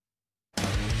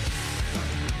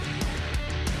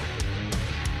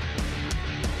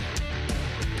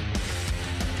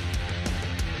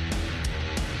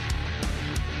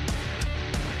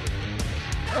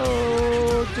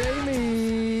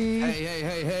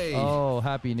Hey. Oh,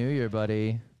 Happy New Year,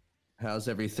 buddy. How's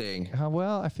everything?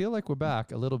 Well, I feel like we're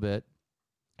back a little bit.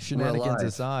 Shenanigans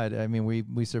aside, I mean,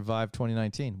 we survived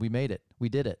 2019. We made it. We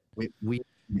did it. We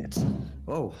it.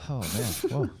 Whoa. Oh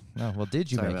man. Whoa. No, well,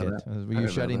 did you Sorry make it? about that. Were you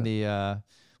shutting the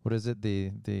what is it?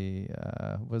 The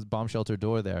was bomb shelter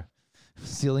door there?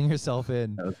 Sealing yourself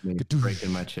in. That was me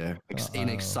breaking my chair. In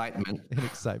excitement. In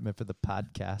excitement for the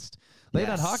podcast. Late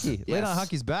on hockey. Yes. Late on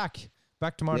hockey's back.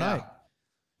 Back tomorrow night.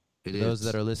 It Those is.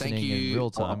 that are listening in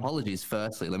real time. Apologies,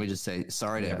 firstly. Let me just say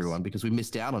sorry to everyone because we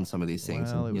missed out on some of these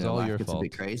things. Well, it was all your fault.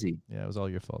 It's a bit crazy. Yeah, it was all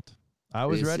your fault. I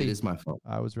was ready. It is my fault.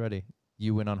 I was ready.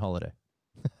 You went on holiday.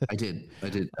 I did. I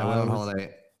went on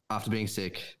holiday after being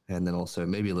sick and then also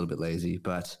maybe a little bit lazy,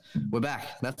 but we're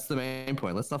back. That's the main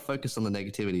point. Let's not focus on the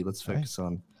negativity. Let's focus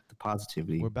on the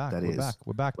positivity. We're back.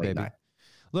 We're back, late baby. night.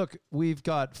 Look, we've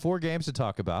got 4 games to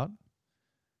talk about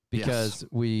because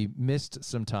we missed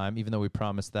some time, even though we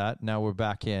promised that. Now we're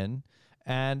back in,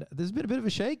 and there's been a bit of a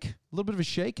shake, a little bit of a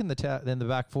shake in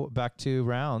the back 2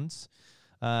 rounds.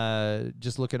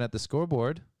 Just looking at the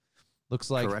scoreboard, looks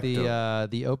like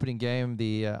the opening game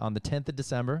on the 10th of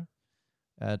December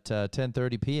at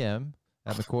 10:30 p.m.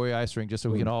 at Macquarie Ice Rink, just so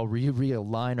we can all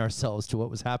realign ourselves to what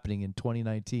was happening in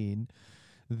 2019.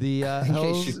 The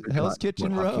Hell's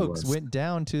Kitchen Rogues went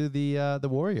down to the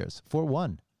Warriors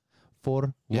 4-1.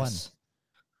 4-1. Yes.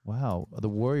 Wow. The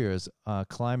Warriors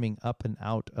climbing up and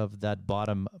out of that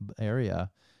bottom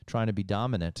area, trying to be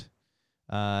dominant.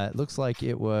 It looks like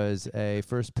it was a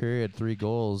first period, 3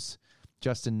 goals.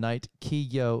 Justin Knight,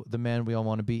 Kiyo, the man we all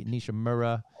want to beat, Nisha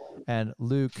Murrah, and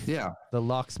Luke, the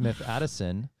locksmith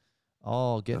Addison,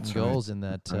 all getting goals in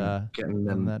that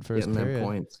in that first period.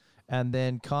 Points. And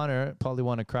then Connor, probably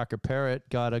won a Cracker Parrot,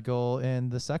 got a goal in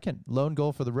the second. Lone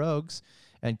goal for the Rogues.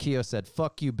 And Keo said,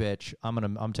 "Fuck you, bitch.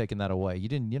 I'm taking that away.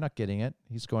 You're not getting it.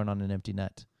 He's scoring on an empty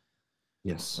net."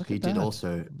 Yes, he did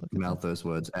also mouth those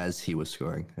words as he was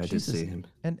scoring. I did see him.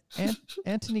 And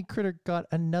Anthony Critter got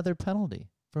another penalty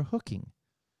for hooking.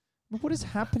 What is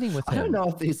happening with him? I don't know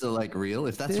if these are real,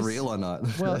 if that's real or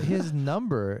not. Well, his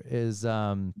number is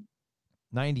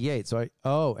 98. So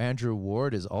Andrew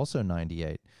Ward is also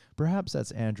 98. Perhaps that's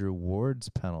Andrew Ward's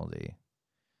penalty,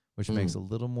 which makes a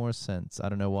little more sense. I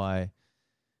don't know why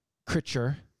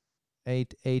Critcher,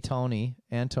 Antony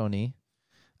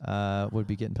would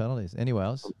be getting penalties.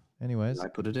 Anyways, I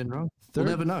put it in wrong. We'll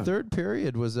never know. Third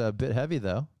period was a bit heavy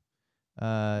though.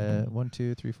 1,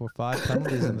 2, 3, 4, 5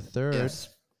 penalties in the third.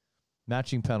 Yes.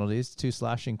 Matching penalties, 2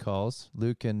 slashing calls.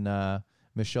 Luke and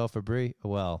Michelle Fabry.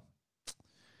 Well,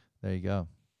 there you go.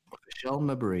 Michelle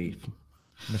Mabriefs.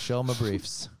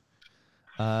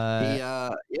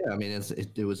 I mean,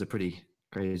 it was a pretty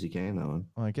crazy game, that one.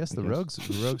 Well, I guess the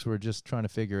Rogues were just trying to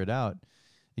figure it out.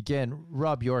 Again,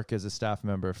 Rob York as a staff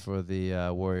member for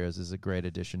the Warriors is a great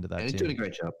addition to that team. He's doing a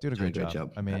great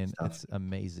job. I mean, it's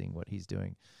amazing what he's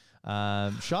doing.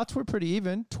 Shots were pretty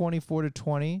even,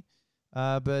 24-20,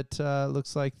 but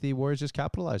looks like the Warriors just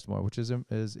capitalized more, which is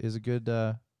a good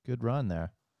run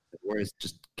there. The Warriors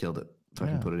just killed it.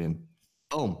 Fucking put it in.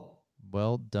 Boom.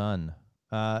 Well done.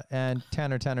 And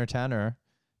Tanner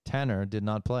did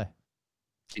not play.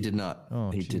 He did not.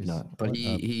 Oh, he did not. But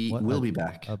he will be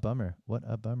back. A bummer. What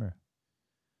a bummer.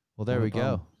 Well, there we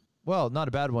go. Well, not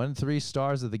a bad one. 3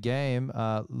 stars of the game.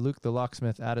 Luke the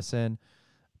Locksmith Addison.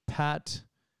 Pat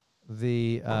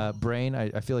the Brain.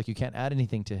 I feel like you can't add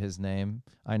anything to his name.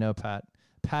 I know Pat.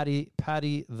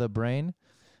 Patty the Brain.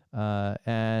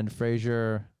 And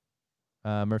Fraser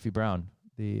Murphy Brown.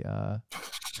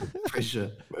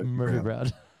 Fraser Murphy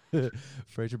Brown.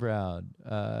 Fraser Brown.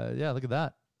 Yeah, look at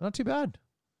that. Not too bad.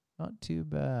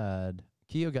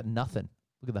 Keo got nothing.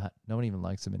 Look at that. No one even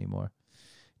likes him anymore.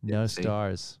 No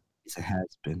stars. He's a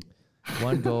has-been.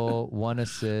 1 goal, 1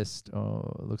 assist.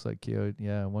 Oh, it looks like Keo.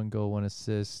 Yeah, 1 goal, 1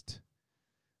 assist.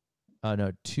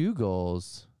 No, 2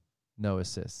 goals, no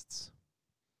assists.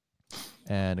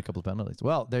 And a couple of penalties.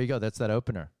 Well, there you go. That's that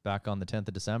opener back on the 10th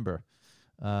of December.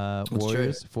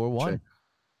 Warriors 4-1.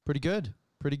 Pretty good.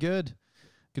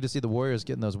 Good to see the Warriors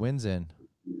getting those wins in.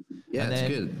 Yeah, it's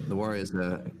good. The Warriors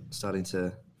are starting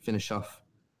to finish off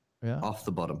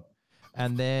the bottom.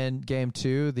 And then game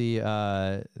 2, the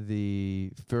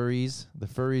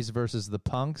Furries versus the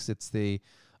Punks. It's the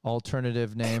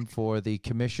alternative name for the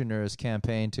commissioner's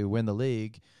campaign to win the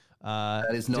league.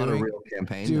 That is not a real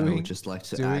campaign. I would just like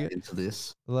to add into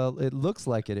this. Well, it looks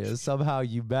like it is. Somehow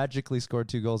you magically scored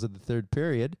 2 goals in the third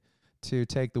period to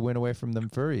take the win away from them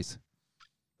Furries.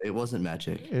 It wasn't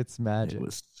magic. It's magic.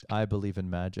 I believe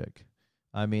in magic.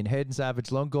 I mean, Hayden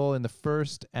Savage lone goal in the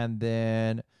first, and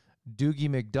then Doogie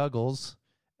McDougals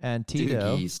and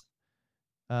Tito.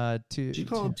 Did you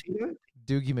call him Tito?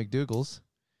 Doogie McDougal's.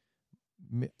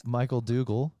 Michael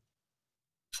Dougal.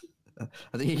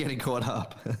 I think you're getting caught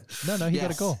up. No, he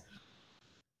got a goal.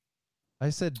 I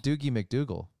said Doogie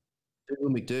McDougal. Dougal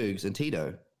McDougs and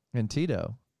Tito. And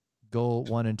Tito. Goal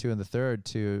 1 and 2 in the third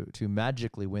to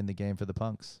magically win the game for the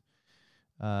Punks,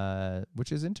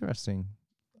 which is interesting.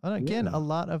 And again, a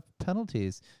lot of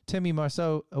penalties. Timmy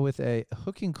Marceau with a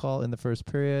hooking call in the first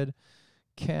period.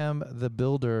 Cam the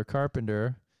Builder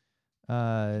Carpenter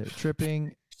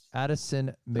tripping.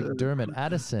 Addison McDermott.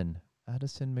 Addison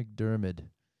McDermott.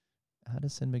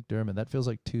 That feels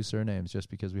like two surnames just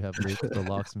because we have Luke the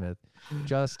locksmith.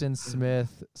 Justin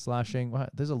Smith slashing. Wow,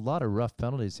 there's a lot of rough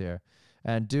penalties here.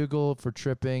 And Dougal for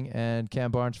tripping and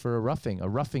Cam Barnes for a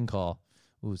roughing call.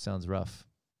 Ooh, sounds rough.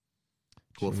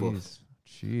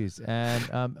 Jeez. And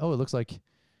it looks like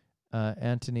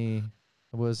Anthony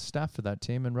was staff for that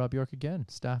team and Rob York again.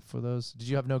 Staff for those. Did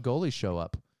you have no goalies show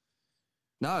up?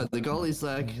 No, the goalies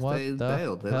they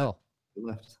bailed. They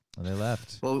left. Oh, they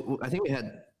left. Well, I think we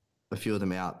had a few of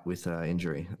them out with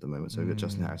injury at the moment. So we've got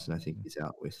Justin Harrison. I think he's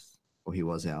out or he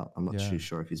was out. I'm not too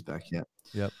sure if he's back yet.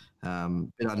 Yep.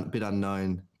 Bit of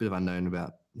unknown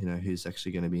about who's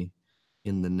actually going to be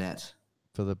in the net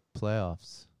for the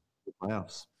playoffs.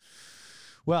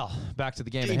 Well, back to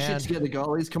the game at hand. Shit together,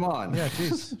 goalies. Come on. Yeah,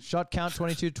 jeez. Shot count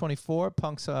 22-24.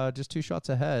 Punks just 2 shots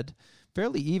ahead.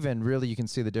 Fairly even, really. You can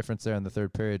see the difference there in the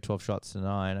third period, 12 shots to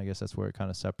 9. I guess that's where it kind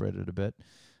of separated a bit.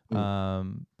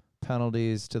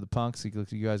 Penalties to the Punks.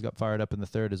 You guys got fired up in the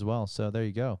third as well. So there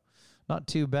you go. Not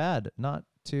too bad.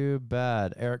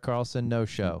 Erik Karlsson, no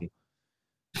show.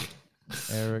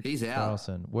 He's out.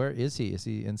 Karlsson. Where is he? Is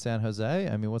he in San Jose?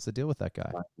 I mean, what's the deal with that guy?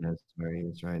 That's where he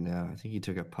is right now. I think he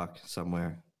took a puck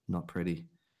somewhere. Not pretty.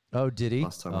 Oh, did he?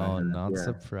 Not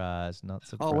surprised.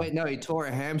 Oh, wait, no, he tore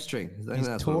a hamstring.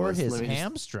 He tore his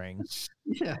hamstring?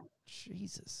 Yeah.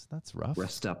 Jesus, that's rough.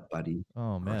 Rest up, buddy.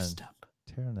 Oh, man. Rest up.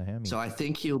 Tearing the hammy. So I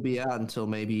think he'll be out until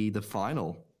maybe the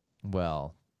final.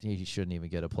 Well, he shouldn't even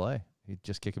get a play. He'd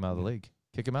just kick him out of the league.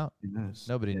 Kick him out. Who knows?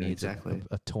 Nobody needs a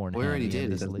torn hammy. We already did. He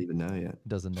doesn't even know yet.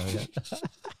 Doesn't know yet.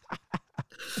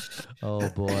 Oh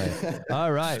boy!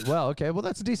 All right. Well, okay. Well,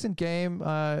 that's a decent game.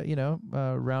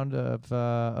 Round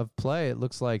of play. It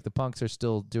looks like the Punks are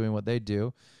still doing what they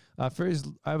do. I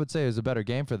would say it was a better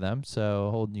game for them. So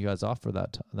holding you guys off for the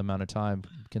amount of time,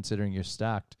 considering you're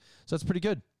stacked. So it's pretty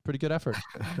good. Pretty good effort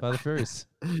by the Furies.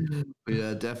 We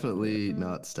are definitely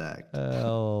not stacked.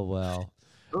 Oh well.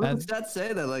 Well, it's that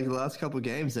say that like the last couple of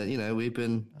games that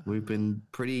we've been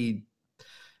pretty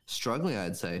struggling.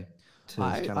 I'd say.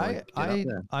 I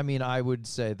would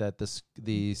say that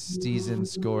the season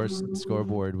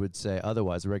scoreboard would say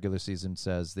otherwise. The regular season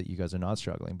says that you guys are not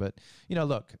struggling. But,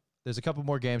 look, there's a couple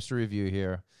more games to review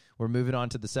here. We're moving on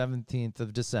to the 17th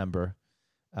of December.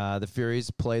 The Furies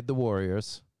played the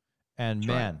Warriors. And,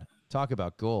 talk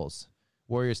about goals.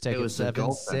 Warriors take it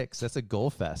 7-6. That's a goal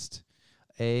fest.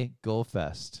 A goal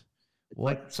fest.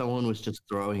 Like someone was just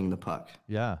throwing the puck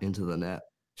into the net.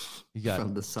 You got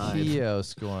from the side. Keogh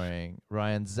scoring,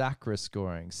 Ryan Zachra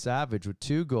scoring, Savage with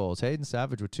 2 goals, Hayden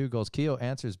Savage with 2 goals. Keogh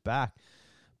answers back.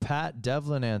 Pat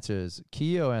Devlin answers.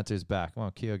 Keogh answers back.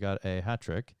 Well, Keogh got a hat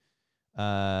trick.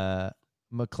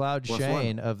 McLeod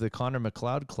Shane of the Connor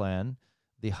McLeod clan,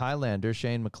 the Highlander,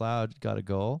 Shane McLeod got a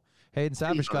goal. Hayden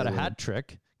Savage got a hat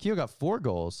trick. Keogh got 4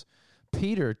 goals.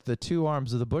 Peter, the 2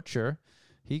 arms of the butcher,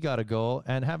 he got a goal.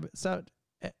 And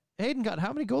Hayden got,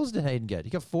 how many goals did Hayden get?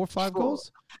 He got 4 or 5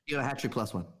 goals? He got a hat trick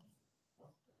plus 1.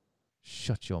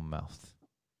 Shut your mouth.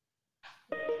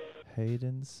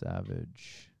 Hayden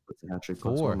Savage. What's a hat trick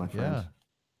plus 1, my friend? Yeah.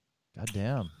 God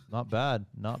damn. Not bad.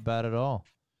 Not bad at all.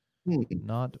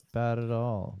 Not bad at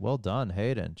all. Well done,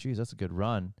 Hayden. Jeez, that's a good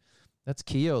run. That's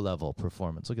Keogh level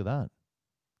performance. Look at that.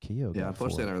 Keogh. Yeah,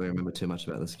 unfortunately, I don't really remember too much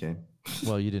about this game.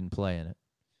 Well, you didn't play in it.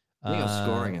 I think I was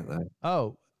scoring it, though.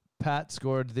 Oh, Pat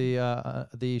scored the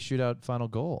shootout final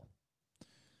goal.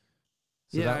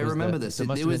 So yeah, I remember this. It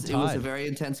was a very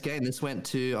intense game. This went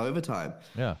to overtime.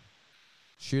 Yeah.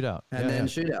 Shootout. And then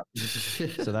shootout.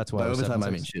 So that's why overtime,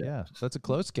 I mean shootout. Yeah, so that's a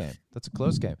close game.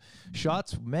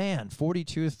 Shots, man,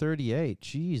 42-38.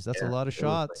 Jeez, that's a lot of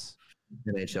shots.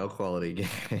 NHL quality game.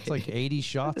 It's like 80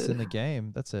 shots in the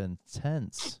game. That's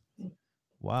intense.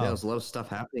 Wow. Yeah, there's a lot of stuff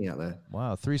happening out there.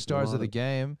 Wow. 3 stars of the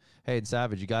game. Hayden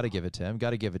Savage, you got to give it to him.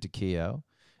 Got to give it to Keogh.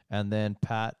 And then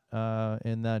Pat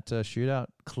in that shootout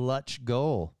clutch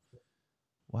goal.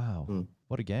 Wow.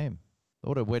 What a game.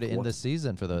 What a way to end the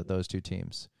season for those 2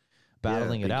 teams.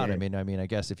 Battling it out. Game. I mean, I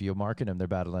guess if you market them, they're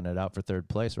battling it out for 3rd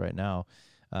place right now.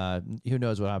 Who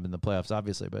knows what happened in the playoffs,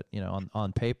 obviously, but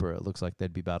on paper it looks like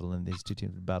they'd be battling. These two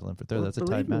teams battling for third. Well, that's a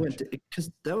tight match.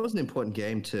 Because that was an important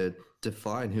game to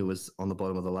define who was on the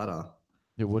bottom of the ladder.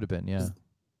 It would have been, yeah.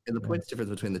 And the points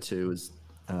difference between the two is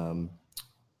 3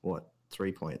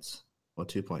 points or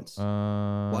 2 points?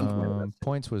 1 point.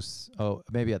 Points was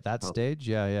maybe at that stage,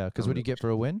 yeah. Because what do you get for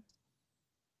a win?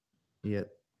 Yeah,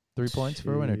 3 points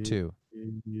for a win or 2?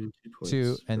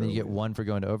 2, and then you get 1 for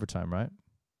going to overtime, right?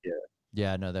 Yeah.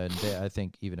 Yeah, no, I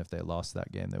think even if they lost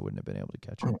that game, they wouldn't have been able to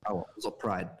catch up. Oh, it was all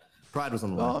Pride. Pride was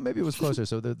on the line. Oh, maybe it was closer.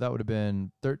 So that would have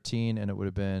been 13, and it would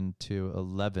have been to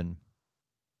 11.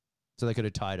 So they could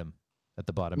have tied him at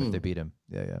the bottom if they beat him.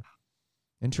 Yeah.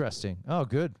 Interesting. Oh,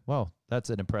 good. Well, that's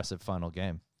an impressive final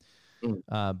game.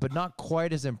 But not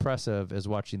quite as impressive as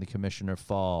watching the commissioner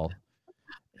fall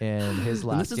in his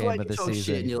last game of the season.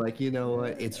 Shit and you're like, you know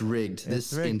what? It's rigged.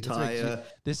 This entire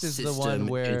This is the one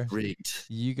where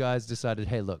you guys decided,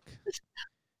 hey, look,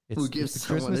 it's the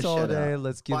Christmas holiday.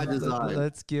 Let's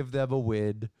give them a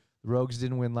win. Rogues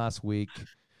didn't win last week.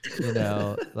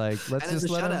 Let's just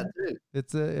let them.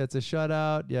 It's a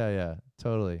shutout. Yeah,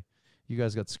 totally. You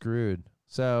guys got screwed.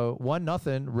 So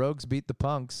 1-0. Rogues beat the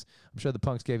Punks. I'm sure the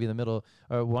Punks gave you the middle,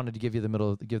 or wanted to give the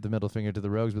middle finger to the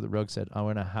Rogues, but the Rogues said, "I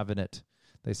want to having it."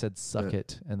 They said, "Suck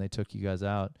it," and they took you guys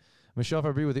out. Michel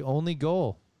Fabry with the only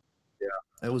goal.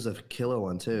 Yeah, it was a killer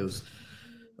one too. It was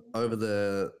over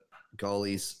the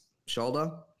goalie's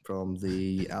shoulder from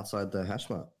the outside the hash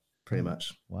mark, pretty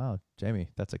much. Wow, Jamie,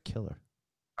 that's a killer.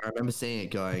 I remember seeing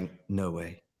it going, no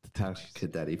way. How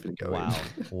could that even go in?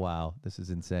 Wow, this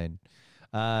is insane.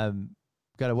 Got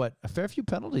a fair few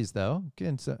penalties though.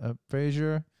 Again,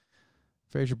 Fraser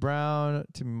Brown,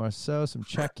 Timmy Marceau, some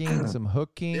checking, some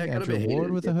hooking. Andrew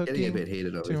Ward with a hooking. A bit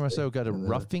heated, Timmy Marceau got a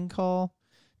roughing call.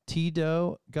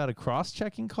 Tito got a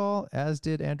cross-checking call, as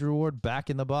did Andrew Ward back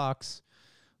in the box.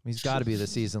 He's got to be the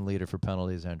season leader for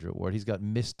penalties, Andrew Ward. He's got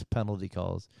missed penalty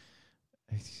calls.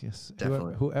 Yes,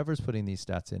 definitely. Whoever's putting these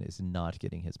stats in is not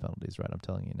getting his penalties right. I'm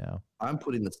telling you now. I'm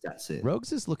putting the stats in.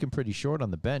 Rogues is looking pretty short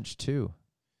on the bench too.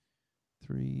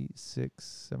 3, 6,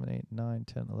 7, 8, 9,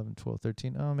 10, 11, 12,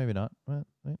 13. Oh, maybe not. Well,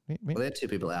 they had 2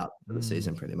 people out for the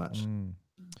season pretty much.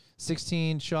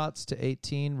 16 shots to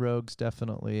 18. Rogues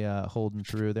definitely holding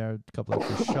through there. A couple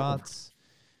of shots.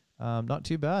 Not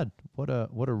too bad. What a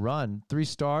run. 3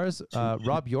 stars.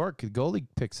 Rob York, the goalie,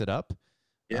 picks it up.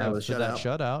 Yeah, for that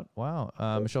shutout. Wow.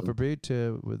 Michel Fabry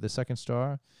with the 2nd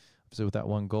star, obviously with that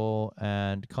 1 goal,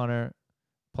 and Connor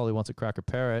Paulie wants a cracker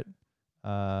parrot,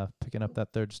 picking up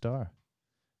that 3rd star.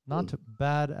 Not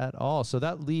bad at all. So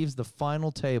that leaves the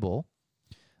final table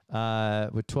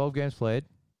with 12 games played.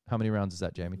 How many rounds is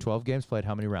that, Jamie? 12 games played.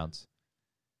 How many rounds?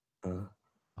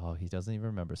 He doesn't even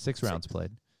remember. 6 rounds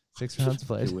played. 6 rounds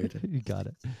played. You got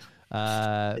it.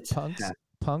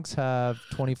 Punks have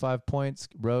 25 points.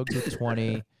 Rogues with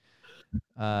 20.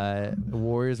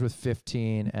 Warriors with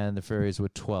 15, and the Furies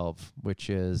with 12, which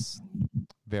is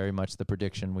very much the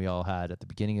prediction we all had at the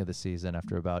beginning of the season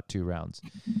after about 2 rounds.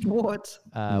 What?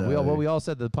 We all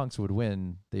said the Punks would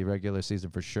win the regular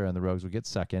season for sure, and the Rogues would get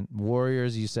second.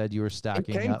 Warriors, you said you were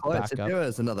stacking up. Back if up. there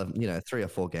was another 3 or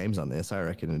 4 games on this, I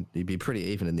reckon it'd be pretty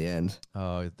even in the end.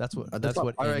 Oh, that's what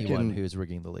anyone who's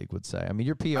rigging the league would say. I mean,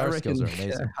 your PR skills are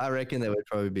amazing. Yeah, I reckon there would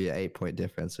probably be an 8-point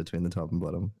difference between the top and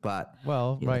bottom. But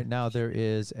right now there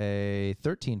is a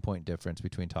 13-point difference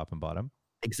between top and bottom.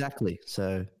 Exactly.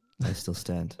 So I still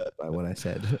stand by what I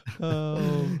said. Oh,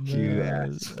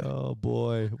 man. Oh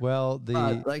boy. Well,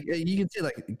 you can see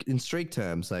in streak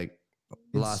terms, the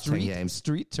last 10 games.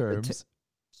 Street terms.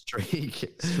 Streaks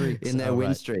in their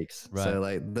win streaks. Right.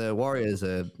 So the Warriors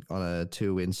are on a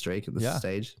 2-win streak at this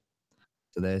stage.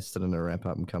 So they're starting to ramp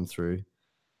up and come through.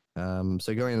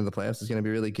 So going into the playoffs is going to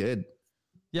be really good.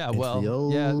 Yeah,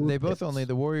 they both only,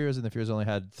 the Warriors and the Furies only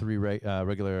had 3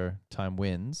 regular time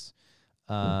wins.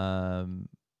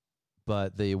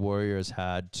 But the Warriors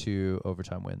had 2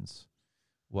 overtime wins,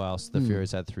 whilst the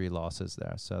Furies had 3 losses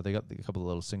there. So they got a couple of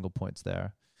little single points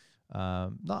there.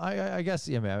 I guess,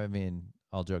 I mean,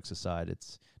 all jokes aside,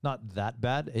 it's not that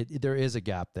bad. There is a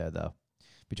gap there, though,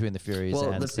 between the Furies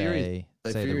and the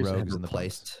Rogues and the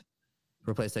Punks.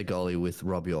 Replaced their goalie with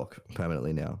Rob York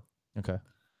permanently now. Okay.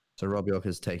 So Rob York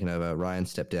has taken over. Ryan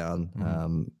stepped down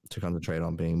to concentrate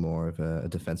on being more of a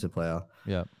defensive player.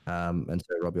 Yeah. And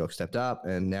so Rob York stepped up,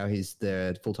 and now he's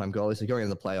their full-time goalie. So going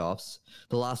into the playoffs,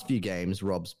 the last few games,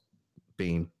 Rob's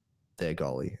been their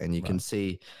goalie, and you can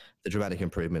see the dramatic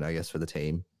improvement, I guess, for the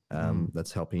team.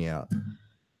 That's helping out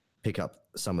pick up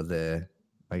some of their,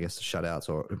 I guess, shutouts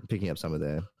or picking up some of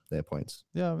their points.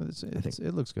 Yeah,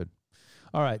 it looks good.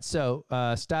 All right, so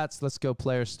stats. Let's go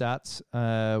player stats.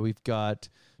 We've got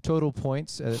total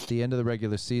points at the end of the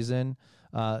regular season.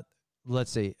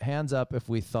 Let's see. Hands up if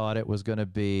we thought it was going to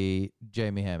be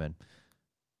Jamie Hammond.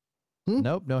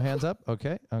 Nope, no hands up.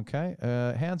 Okay.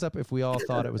 Hands up if we all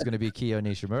thought it was going to be Kiyo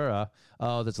Nishimura.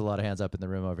 Oh, there's a lot of hands up in the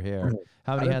room over here.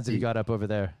 How many hands have you got up over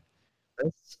there?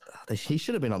 He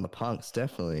should have been on the Punks,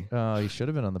 definitely. Oh, he should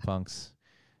have been on the Punks.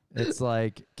 It's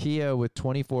like Kiyo with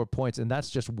 24 points, and that's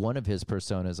just one of his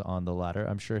personas on the ladder.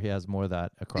 I'm sure he has more of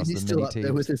that across the mini teams.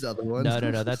 There was his other one.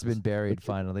 No, that's been buried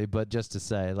finally. But just to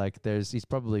say, like, he's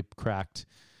probably cracked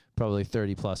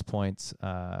 30 plus points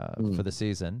for the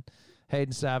season.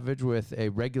 Hayden Savage with a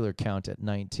regular count at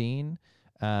 19.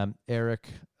 Eric,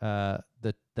 the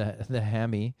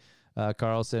hammy,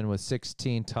 Carlson with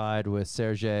 16, tied with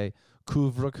Sergei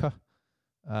Kuvruka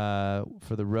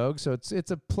for the Rogues. So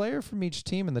it's a player from each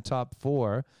team in the top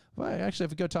 4. Well, actually,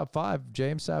 if we go top 5,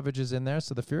 James Savage is in there.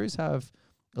 So the Furies have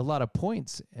a lot of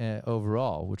points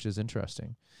overall, which is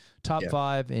interesting. Top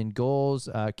 5 in goals.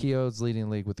 Kiyo's leading the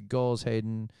league with the goals.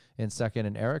 Hayden in second,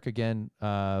 and Eric again.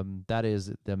 That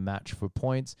is the match for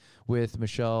points with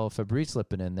Michelle Fabrice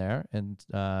slipping in there, and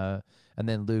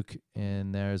then Luke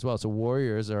in there as well. So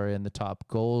Warriors are in the top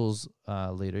goals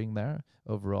leading there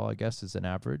overall, I guess, is an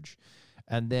average.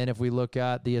 And then if we look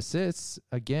at the assists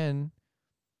again,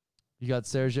 you got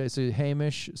Sergei. So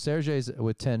Sergei's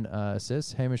with 10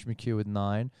 assists. Hamish McHugh with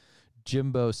 9.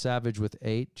 Jimbo Savage with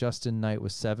 8, Justin Knight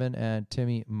with 7, and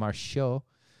Timmy Marchot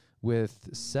with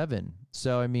 7.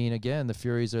 So, I mean, again, the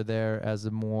Furies are there as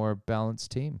a more balanced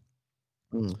team.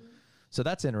 So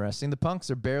that's interesting. The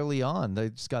Punks are barely on. They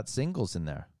just got singles in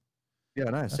there. Yeah,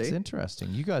 nice. That's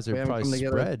interesting. You guys are probably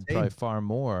spread probably far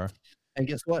more. And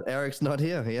guess what? Eric's not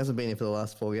here. He hasn't been here for the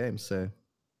last 4 games. So.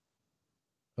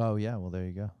 Oh, yeah. Well, there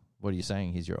you go. What are you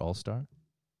saying? He's your all-star?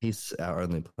 He's our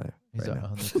only player. He's our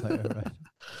only player,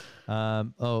 right?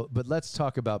 But let's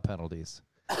talk about penalties.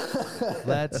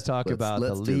 Let's talk about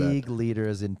the league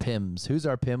leaders in PIMs. Who's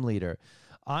our PIM leader?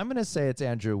 I'm going to say it's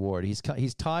Andrew Ward.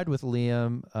 He's tied with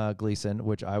Liam Gleason,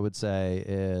 which I would say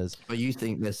is... But you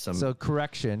think there's some... So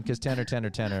correction, because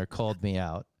Tanner called me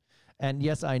out. And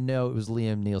yes, I know it was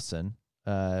Liam Nielsen,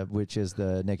 which is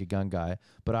the Naked Gun guy.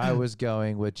 But I was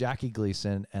going with Jackie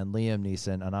Gleason and Liam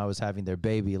Neeson, and I was having their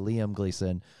baby, Liam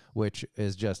Gleason, which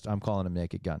is just, I'm calling him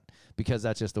Naked Gun, because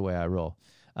that's just the way I roll.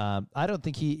 I don't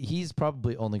think he's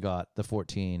probably only got the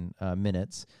 14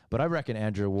 minutes, but I reckon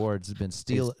Andrew Ward's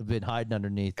been hiding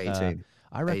underneath. 18.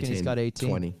 I reckon he's got 18,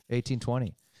 20. 18,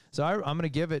 20. So I'm going to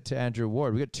give it to Andrew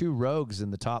Ward. We got 2 rogues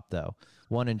in the top, though.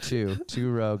 1 and 2. 2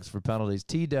 rogues for penalties.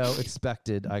 Tito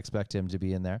I expect him to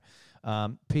be in there.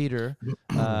 Peter,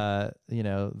 the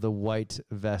white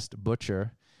vest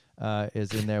butcher,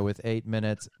 is in there with 8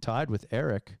 minutes, tied with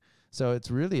Eric. So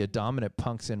it's really a dominant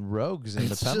Punks and Rogues in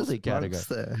the penalty category.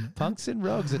 Punks and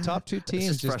Rogues, the top 2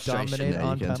 teams just dominate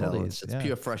on penalties. It's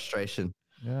pure frustration.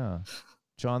 Yeah.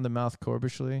 John the Mouth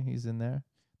Corbishley, he's in there.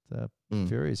 The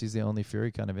Furies, he's the only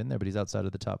Fury kind of in there, but he's outside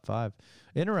of the top 5.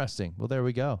 Interesting. Well, there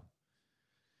we go.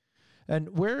 And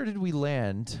where did we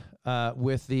land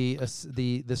with the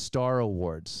Star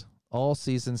Awards? All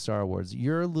season Star Awards.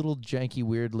 Your little janky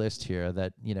weird list here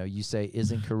that you say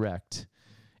isn't correct.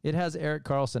 It has Eric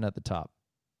Carlson at the top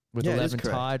with 11,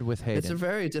 tied with Hayden. It's a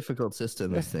very difficult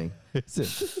system, this thing. Is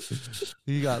it?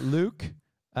 You got Luke,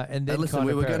 and then listen, Connor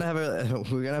we were gonna have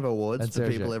awards and for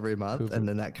Sergey. people every month, Cooper. and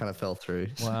then that kind of fell through.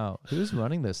 Wow, who's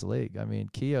running this league? I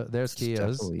mean, there's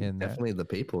Kiyo's in there. Definitely the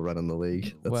people running the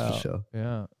league. That's for sure.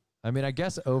 Yeah. I mean, I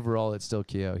guess overall it's still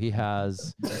Kiyo. He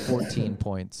has 14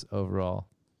 points overall.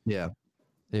 Yeah.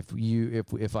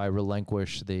 If I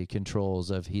relinquish the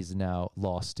controls of he's now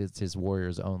lost, it's his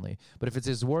Warriors only. But if it's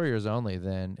his Warriors only,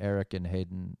 then Eric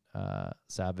Carlson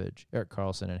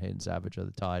and Hayden Savage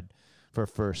are tied for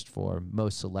first for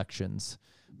most selections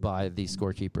by the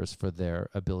scorekeepers for their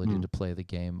ability to play the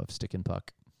game of stick and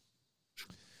puck.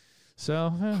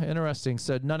 So interesting.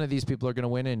 So none of these people are going to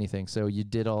win anything. So you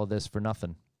did all this for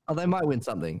nothing. Oh, they might win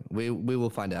something. We will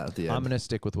find out at the end. I'm going to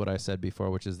stick with what I said before,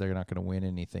 which is they're not going to win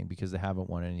anything because they haven't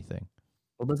won anything.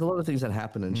 Well, there's a lot of things that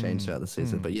happen and change throughout the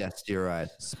season, but yes, you're right.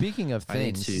 Speaking of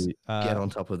things, I need to get on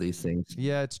top of these things.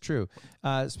 Yeah, it's true.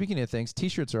 Speaking of things,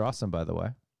 T-shirts are awesome, by the way.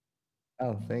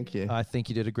 Oh, thank you. I think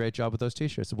you did a great job with those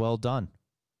T-shirts. Well done.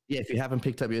 Yeah, if you haven't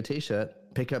picked up your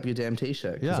T-shirt, pick up your damn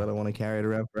T-shirt because I don't want to carry it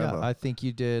around forever. Yeah, I think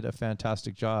you did a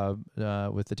fantastic job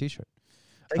with the T-shirt.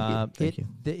 Thank you.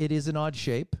 It is an odd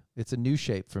shape. It's a new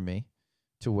shape for me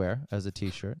to wear as a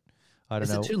T-shirt. I don't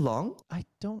know. Is it too long? I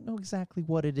don't know exactly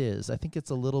what it is. I think it's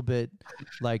a little bit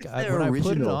like when I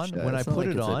put it on. When I put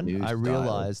it on, I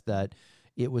realized that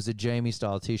it was a Jamie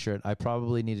style t-shirt, I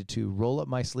probably needed to roll up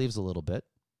my sleeves a little bit,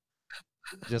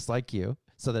 just like you,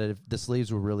 so that if the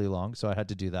sleeves were really long. So I had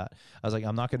to do that. I was like,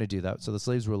 I'm not going to do that. So the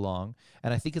sleeves were long,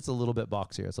 and I think it's a little bit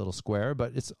boxier. It's a little square,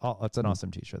 but it's an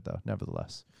awesome t-shirt though.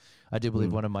 Nevertheless, I do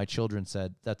believe one of my children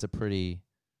said that's a pretty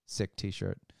sick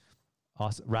t-shirt.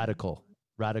 Awesome. Radical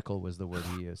was the word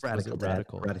he used. Radical. Was it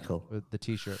radical? Radical. The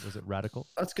t-shirt, was it radical?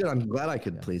 That's good. I'm glad I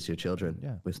could please your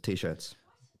children with t-shirts.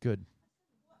 Good.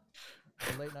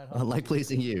 Late night Unlike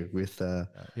pleasing you with.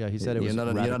 He said it was. You're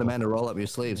not a man to roll up your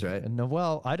sleeves, right? No,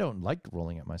 well, I don't like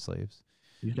rolling up my sleeves.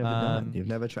 You've never done it. You've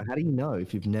never tried. How do you know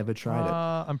if you've never tried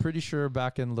it? I'm pretty sure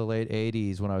back in the late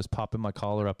 80s when I was popping my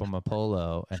collar up on my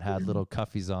polo and had little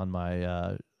cuffies on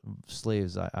my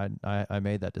sleeves, I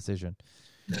made that decision.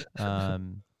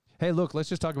 Hey, look, let's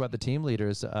just talk about the team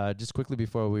leaders just quickly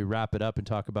before we wrap it up and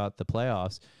talk about the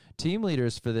playoffs. Team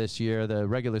leaders for this year, the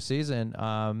regular season,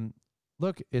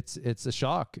 look, it's a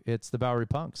shock. It's the Bowery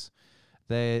Punks.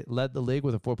 They led the league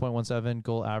with a 4.17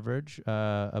 goal average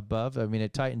above. I mean,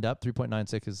 it tightened up.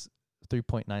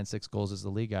 3.96 goals is the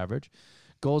league average.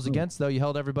 Goals against, though, you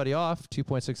held everybody off,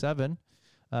 2.67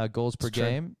 goals per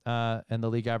game. And the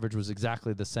league average was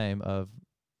exactly the same of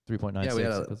 3.96. Yeah,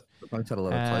 the Punks had a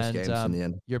lot of close games in the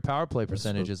end. Your power play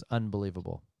percentage is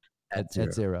unbelievable at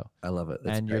zero. I love it.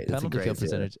 And your penalty kill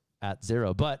percentage at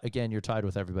 0. But again, you're tied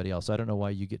with everybody else. So I don't know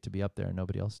why you get to be up there and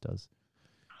nobody else does.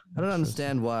 I don't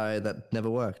understand why that never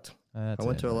worked. I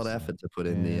went to a lot of effort to put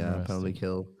in the penalty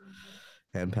kill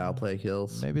and power play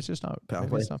kills. Maybe it's just not power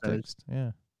play. It's not fixed.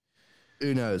 Yeah.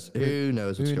 Who knows? Who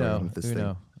knows what's going on with this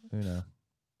thing? Who knows?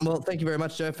 Well, thank you very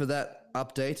much, Joe, for that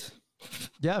update.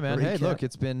 Yeah, man. Hey, look,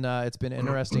 it's been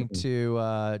interesting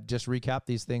to just recap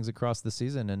these things across the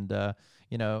season, and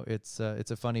it's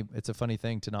a funny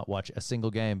thing to not watch a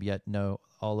single game yet know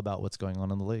all about what's going on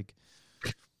in the league.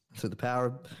 So the power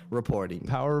of reporting.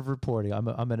 Power of reporting. I'm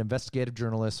an investigative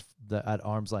journalist at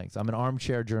arm's length. I'm an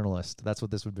armchair journalist. That's what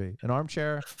this would be. An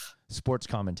armchair sports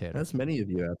commentator. There's many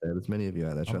of you out there. Trust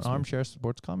me. An armchair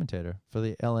sports commentator for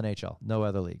the LNHL. No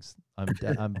other leagues.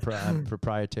 I'm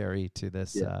proprietary to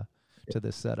this. To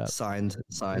this setup. Signed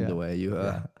away. You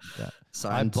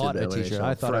signed. I bought a t-shirt.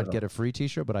 I thought forever. I'd get a free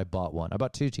t-shirt, but I bought one. I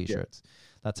bought 2 t-shirts.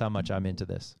 That's how much I'm into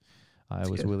this. I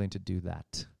was willing to do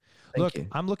that. Look,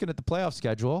 I'm looking at the playoff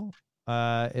schedule.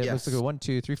 It looks like a 1,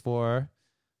 2, 3, 4,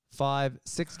 5,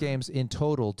 6 games in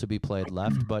total to be played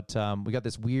left. But we got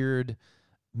this weird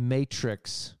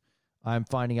matrix. I'm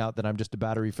finding out that I'm just a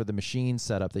battery for the machine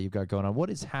setup that you've got going on. What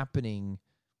is happening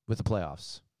with the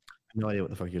playoffs? No idea what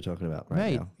the fuck you're talking about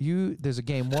right now. There's a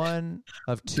game 1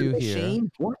 of 2 here.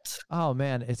 What? Oh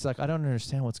man, it's like I don't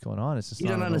understand what's going on. It's just you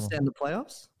don't understand the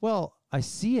playoffs. Well, I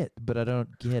see it, but I don't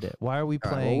get it. Why are we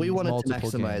playing? We wanted to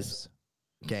maximize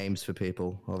games for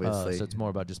people, obviously. So it's more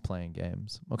about just playing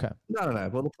games. Okay. No.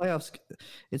 Well, the playoffs,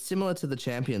 it's similar to the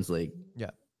Champions League. Yeah,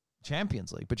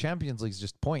 Champions League, but Champions League is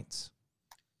just points.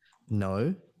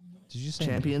 No. Did you say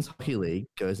Champions Hockey League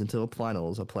goes into a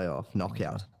finals, a playoff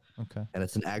knockout. Okay. And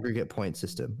it's an aggregate point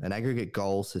system, an aggregate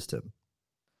goal system.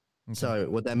 Okay. So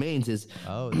what that means is it's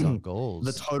on goals.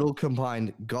 The total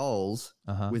combined goals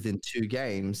within 2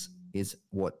 games is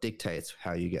what dictates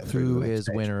how you get through.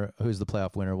 Who's the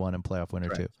playoff winner 1 and playoff winner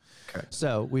 2. Correct.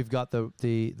 So we've got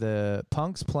the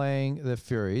Punks playing the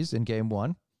Furies in game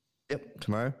 1. Yep,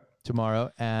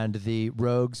 tomorrow. And the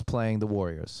Rogues playing the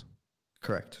Warriors.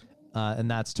 Correct.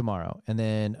 And that's tomorrow. And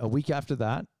then a week after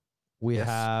that, we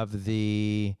have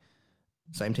the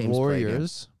same teams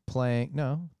Warriors playing.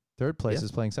 No, third place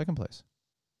is playing second place.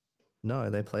 No,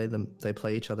 they play them. They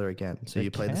play each other again. So you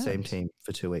play the same team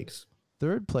for 2 weeks.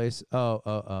 Third place.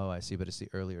 Oh, I see. But it's the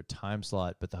earlier time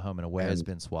slot. But the home and away has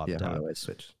been swapped out. Home and away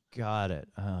switched. Got it.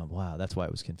 Oh, wow. That's why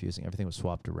it was confusing. Everything was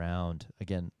swapped around.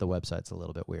 Again, the website's a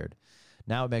little bit weird.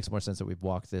 Now it makes more sense that we've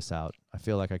walked this out. I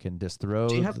feel like I can just throw.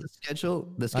 Do you have the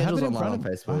schedule? The schedule's online on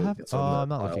Facebook. I'm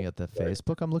not looking at the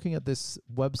Facebook. I'm looking at this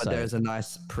website. But there's a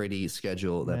nice, pretty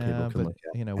schedule that people can look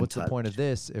at. What's the point of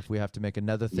this if we have to make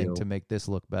another thing to make this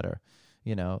look better?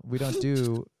 We don't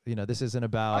do. This isn't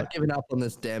about. I've given up on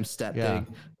this damn stat thing.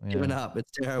 Given up.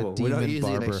 It's terrible. We're not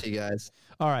using it next year, guys.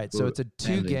 All right, so it's a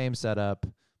 2-game setup.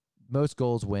 Most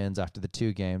goals wins after the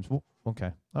 2 games.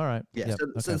 Okay. All right. Yeah.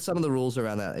 So some of the rules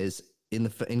around that is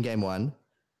in game 1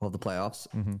 of the playoffs,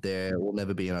 there will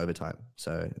never be an overtime.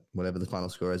 So whatever the final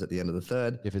score is at the end of the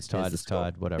third, if it's tied, it's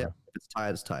tied. Whatever. Yeah, if it's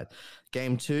tied, it's tied.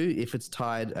 Game 2, if it's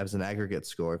tied as an aggregate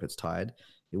score, if it's tied,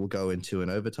 it will go into an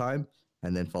overtime,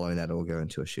 and then following that, it will go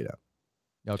into a shootout.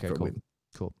 Okay.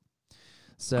 Cool.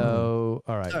 So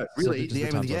all right. So really, the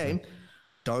aim of the game,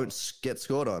 don't get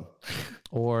scored on,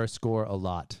 or score a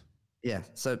lot. Yeah.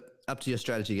 So up to your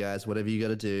strategy, guys. Whatever you got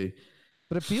to do.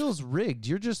 But it feels rigged.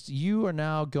 You are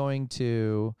now going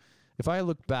to, if I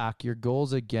look back, your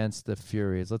goals against the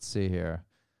Furies. Let's see here.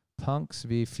 Punks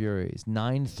v Furies.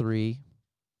 9-3.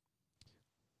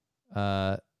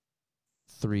 3-4.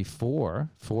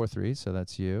 4-3. So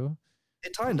that's you.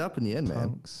 It tightened up in the end,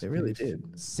 man. Punks It really did.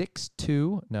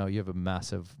 6-2. No, you have a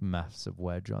massive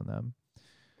wedge on them.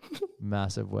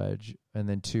 Massive wedge. And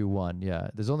then 2-1. Yeah.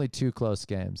 There's only 2 close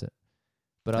games.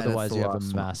 But otherwise, you have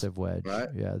a massive wedge. Right?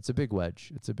 Yeah, it's a big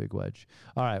wedge.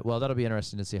 All right, well, that'll be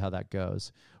interesting to see how that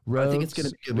goes. I think it's going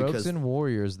to be good Rogues and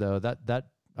Warriors, though, that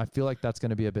I feel like that's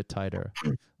going to be a bit tighter.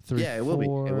 3-4. Yeah, it will be.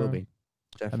 It will be.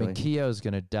 Definitely. I mean, Keogh's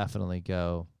going to definitely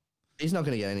go. He's not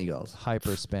going to get any goals.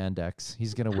 Hyper spandex.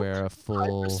 He's going to wear a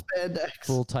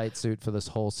full tight suit for this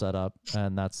whole setup,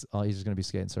 and that's all. He's just going to be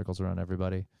skating circles around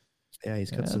everybody. Yeah, he's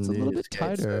got some it's a little bit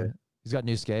tighter. So. He's got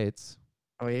new skates.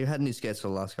 Oh, yeah, he had new skates for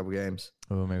the last couple of games.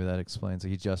 Oh, maybe that explains it.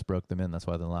 He just broke them in. That's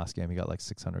why in the last game he got like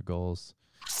 600 goals.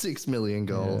 6 million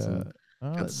goals. Yeah.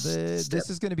 This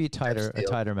is going to be a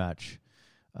tighter match.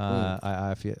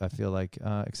 I feel like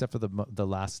except for the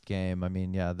last game, I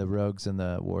mean, yeah, the Rogues and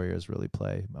the Warriors really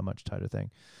play a much tighter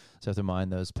thing. So have to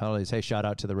mind those penalties. Hey, shout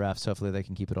out to the refs. Hopefully they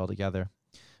can keep it all together.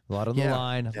 A lot on the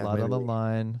line. A lot on the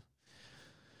line.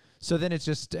 So then it's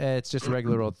just a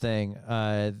regular old thing.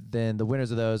 Then the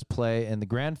winners of those play in the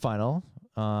grand final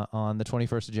on the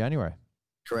 21st of January.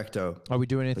 Correcto. Are we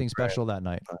doing anything special that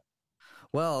night?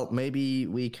 Well, maybe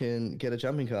we can get a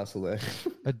jumping castle there.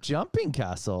 A jumping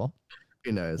castle?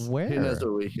 Who knows? Where? Who knows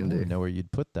what we can do? I don't know where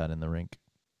you'd put that in the rink.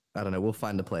 I don't know. We'll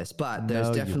find a place. But there's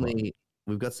definitely,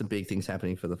 we've got some big things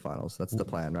happening for the finals. That's the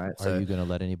plan, right? Are you going to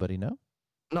let anybody know?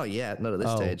 Not yet. Not at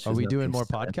this stage. Are we doing more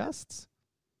podcasts?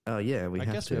 Oh, yeah. I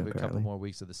guess we have a couple more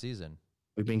weeks of the season.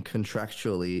 We've been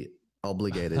contractually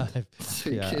obligated I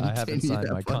haven't signed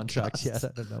my contract yet. I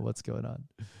don't know what's going on.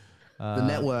 The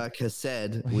network has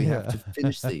said we have to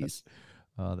finish these.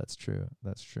 Oh, that's true.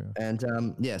 That's true. And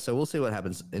so we'll see what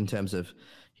happens in terms of,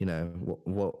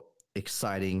 what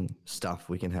exciting stuff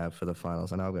we can have for the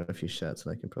finals. I know I've got a few shirts that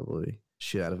I can probably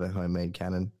shoot out of a homemade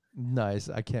cannon. Nice.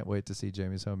 I can't wait to see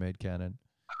Jamie's homemade cannon.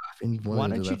 Why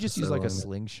don't you just use like a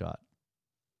slingshot?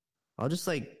 I'll just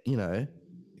David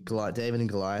and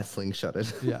Goliath slingshot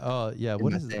it. Yeah. Oh, yeah.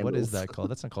 What is that called?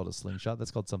 That's not called a slingshot.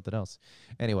 That's called something else.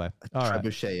 Anyway. All right.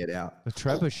 Trebuchet it out. A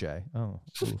trebuchet. Oh.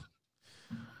 Ooh.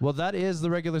 Well, that is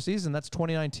the regular season. That's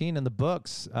 2019 in the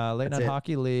books. Late Night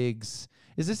Hockey Leagues.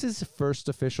 Is this his first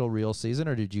official real season,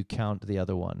 or did you count the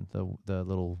other one, the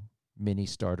little mini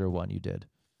starter one you did?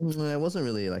 It wasn't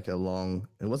really like it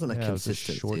wasn't a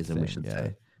consistent season, we should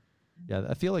say. Yeah,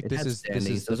 I feel like this is. There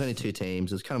was only 2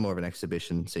 teams. It was kind of more of an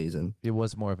exhibition season. It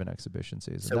was more of an exhibition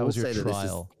season. So that was your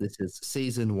trial. This is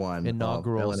season 1,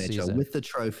 inaugural of LNHL, season with the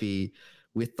trophy,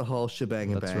 with the whole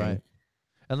shebang. That's right.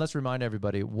 And let's remind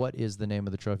everybody, what is the name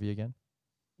of the trophy again?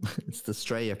 It's the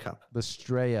Straya Cup. The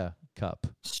Straya Cup.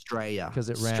 Straya. Because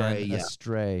it ran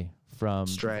astray from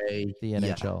the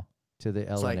NHL to the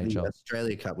LNHL. It's like the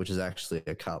Australia Cup, which is actually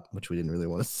a cup, which we didn't really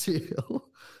want to steal.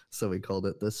 So we called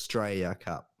it the Straya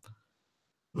Cup.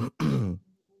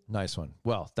 Nice one.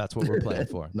 Well, that's what we're playing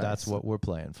for. Nice. That's what we're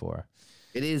playing for.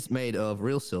 It is made of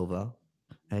real silver,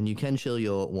 and you can chill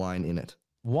your wine in it.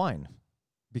 Wine,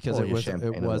 because it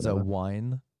was a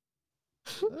wine.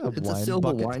 It's a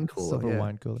silver wine cooler.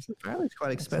 Wine cooler. Apparently, it's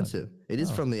quite expensive. It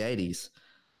is from the 80s.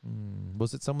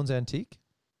 Was it someone's antique?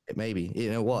 It maybe.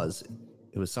 It was.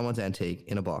 It was someone's antique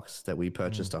in a box that we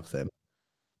purchased off them.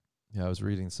 Yeah, I was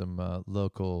reading some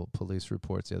local police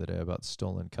reports the other day about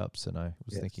stolen cups, and I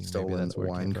was thinking maybe that's where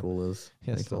wine coolers.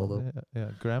 Yeah,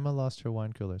 Grandma lost her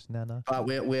wine coolers. Nana. But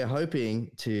we're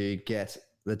hoping to get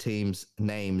the team's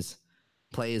names,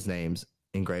 players' names,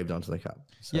 engraved onto the cup.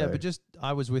 So, yeah, but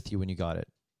I was with you when you got it.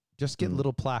 Just get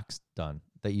little plaques done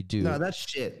that you do. No, that's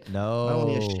shit. No. I don't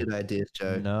want your shit ideas,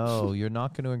 Joe. No, you're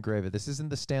not going to engrave it. This isn't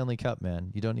the Stanley Cup,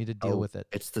 man. You don't need to deal with it.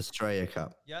 It's the Straya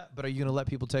Cup. Yeah, but are you going to let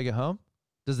people take it home?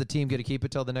 Does the team get to keep it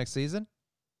till the next season?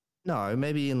 No,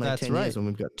 maybe in 10 years when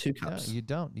we've got 2 cups. No, you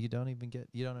don't. You don't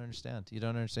understand. You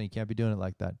don't understand. You can't be doing it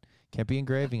like that. Can't be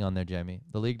engraving on there, Jamie.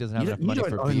 The league doesn't have enough money for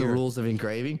beer. You don't own the rules of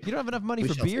engraving. You don't have enough money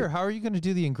for beer. How are you going to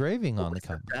do the engraving on the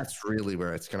cup? That's really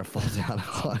where it's going to fall down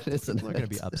on, isn't it? We're going to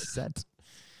be upset.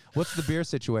 What's the beer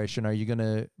situation? Are you going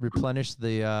to replenish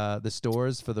the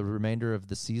stores for the remainder of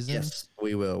the season? Yes,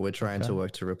 we will. We're trying to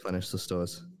work to replenish the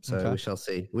stores. So we shall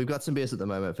see. We've got some beers at the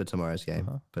moment for tomorrow's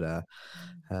game. But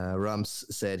Rumps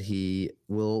said he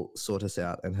will sort us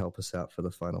out and help us out for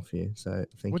the final few. So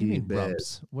thank you, What do you mean, Bears.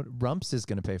 Rumps? What Rumps is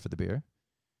going to pay for the beer?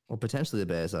 Well, potentially the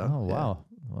Bears are. Oh, wow.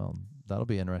 Well, that'll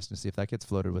be interesting to see if that gets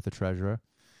floated with the treasurer.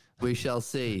 We shall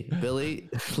see. Billy,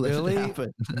 let it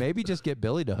happen. Maybe just get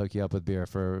Billy to hook you up with beer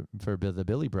for the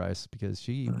Billy Bryce because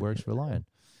she works for Lion.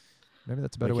 Maybe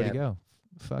that's a better way to go.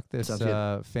 Fuck this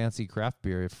fancy craft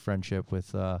beer friendship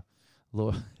with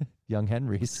young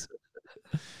Henry's.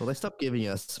 Well, they stopped giving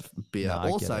us beer. No,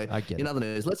 also, I get in it. other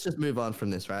news, let's just move on from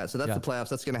this, right? So that's the playoffs.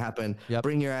 That's going to happen. Yep.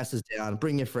 Bring your asses down.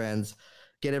 Bring your friends.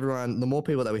 Get everyone. The more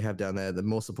people that we have down there, the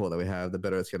more support that we have, the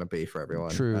better it's going to be for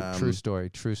everyone. True story.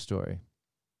 True story,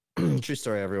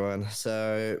 everyone.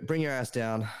 So bring your ass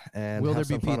down. And will there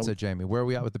be pizza, Jamie? Where are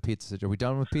we at with the pizza? Are we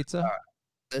done with pizza?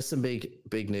 There's some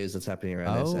big news that's happening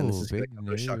around this, and this is going to come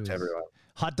as a shock to everyone.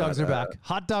 Hot dogs are back.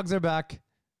 Hot dogs are back.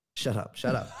 Shut up.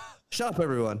 Shut up,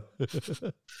 everyone.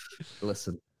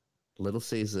 Listen, Little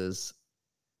Caesars.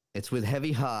 It's with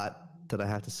heavy heart that I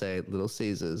have to say Little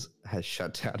Caesars has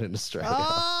shut down in Australia.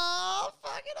 Oh,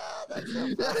 fuck it up. That's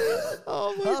so funny.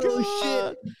 Oh, my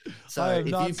God. Shit. So if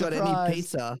you've got any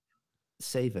pizza,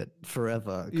 save it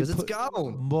forever because it's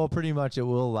gone. Well, pretty much it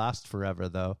will last forever,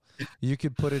 though. You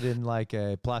could put it in like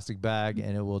a plastic bag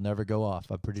and it will never go off.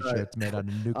 I'm pretty sure it's made out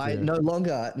of nuclear. I no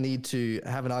longer need to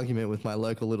have an argument with my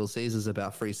local Little Caesars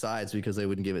about free sides because they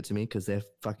wouldn't give it to me because they're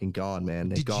fucking gone, man.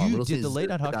 They're gone. Did the Late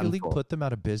Night Hockey League put them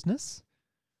out of business?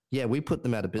 Yeah, we put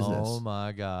them out of business. Oh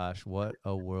my gosh, what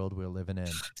a world we're living in.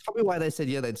 It's probably why they said,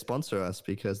 they'd sponsor us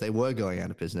because they were going out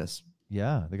of business.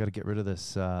 Yeah, they got to get rid of this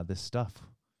stuff.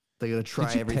 They're going to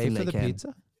try everything they can. Did you pay for the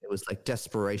pizza? It was like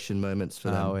desperation moments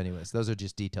for them. Oh, anyways, those are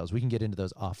just details. We can get into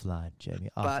those offline, Jamie,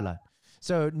 offline.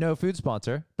 So no food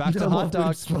sponsor. Back to hot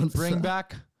dogs. Bring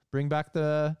back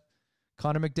the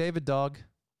Connor McDavid dog.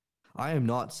 I am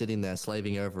not sitting there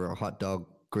slaving over a hot dog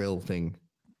grill thing.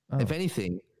 Oh. If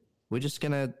anything, we're just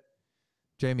going to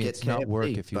Jamie, it's not work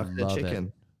if you love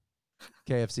chicken.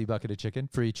 It. KFC bucket of chicken,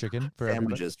 free chicken for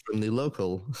sandwiches from the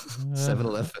local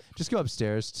 7-Eleven. Just go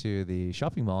upstairs to the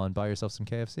shopping mall and buy yourself some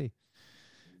KFC.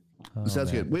 Oh,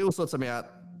 sounds good. We will sort something out.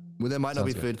 Well, there might not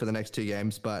be food for the next 2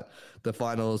 games, but the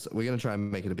finals, we're going to try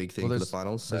and make it a big thing for the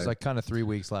finals. There's like kind of 3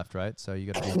 weeks left, right? So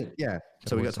you got to yeah.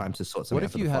 So we got time to sort something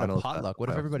out. What if you had a potluck? What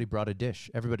if everybody brought a dish?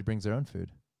 Everybody brings their own food.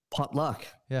 Potluck.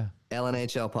 Yeah.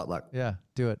 LNHL potluck. Yeah.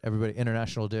 Do it. Everybody,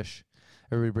 international dish.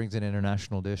 Everybody brings an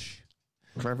international dish.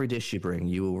 For every dish you bring,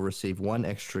 you will receive 1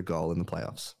 extra goal in the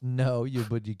playoffs. No, you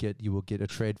will get a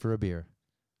trade for a beer.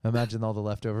 Imagine all the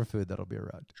leftover food that'll be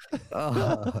around.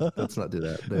 Oh, let's not do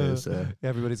that. There's,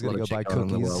 everybody's going to go buy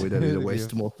cookies. We don't need to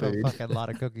waste more food. A fucking lot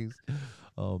of cookies.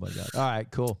 Oh, my God. All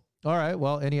right, cool. All right.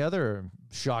 Well, any other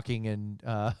shocking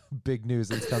and big news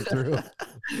that's come through?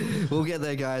 We'll get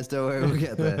there, guys. Don't worry. We'll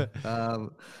get there.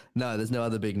 No, there's no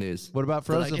other big news. What about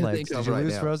Frozen Legs? Did you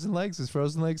lose Frozen Legs? Is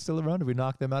Frozen Legs still around? Did we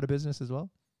knock them out of business as well?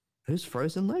 Who's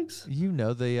Frozen Legs? You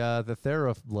know, the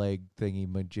Thera leg thingy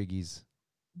majiggies.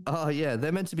 Oh yeah,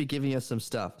 they're meant to be giving us some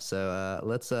stuff. So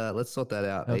let's sort that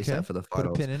out ASAP for the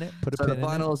finals. Put a pin in it. The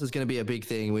finals is going to be a big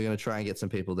thing. We're going to try and get some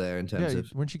people there in terms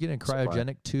of. Weren't you getting a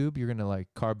cryogenic tube? You're going to like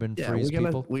carbon freeze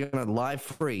people. We're going to live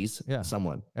freeze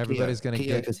someone. Everybody's going to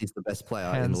get because he's the best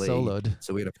player in the league. Soloed.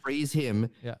 So we're going to freeze him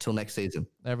till next season.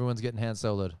 Everyone's getting hand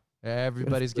soloed.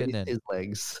 Everybody's getting in. His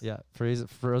legs. Yeah,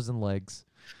 frozen legs.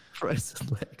 Frozen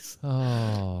legs.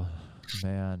 Oh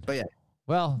man. But yeah.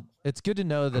 Well, it's good to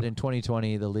know that in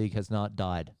 2020 the league has not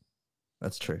died.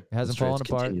 That's true. It hasn't fallen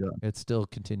apart. It's still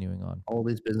continuing on. All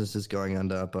these businesses going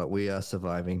under, but we are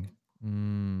surviving.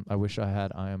 I wish I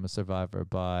had I Am a Survivor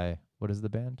by, what is the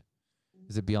band?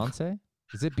 Is it Beyonce?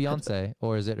 Is it Beyonce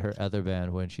or is it her other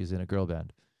band when she's in a girl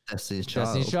band? Destiny's Child.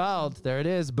 Destiny's Child. There it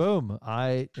is. Boom.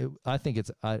 I think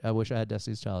it's, I wish I had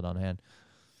Destiny's Child on hand.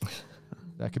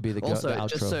 That could be the also, outro.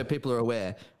 Just so people are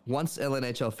aware, once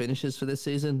LNHL finishes for this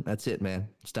season, that's it, man.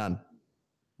 It's done.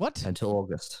 What? Until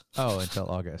August. Oh, until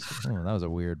August. Oh, that was a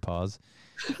weird pause.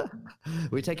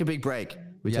 We take a big break.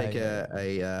 We take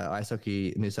a Ice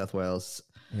Hockey New South Wales.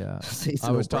 Yeah.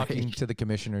 I was talking to the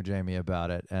commissioner, Jamie,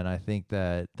 about it, and I think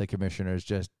that the commissioner is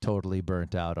just totally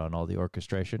burnt out on all the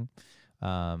orchestration.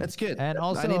 That's good. And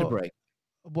also, I need a break.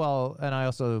 Well, and I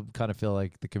also kind of feel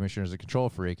like the commissioner is a control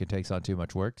freak and takes on too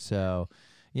much work. So,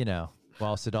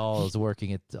 while Sidal is working,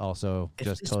 it's also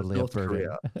just totally a burden.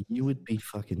 You would be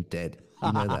fucking dead.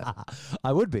 You know that.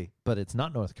 I would be, but it's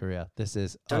not North Korea. This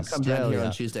is Don't Australia. Come down here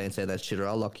on Tuesday and say that shit, or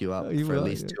I'll lock you up for at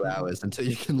least 2 hours until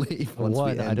you can leave.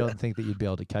 One, I don't think that you'd be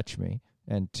able to catch me.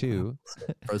 And two,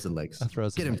 frozen legs.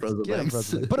 Get him frozen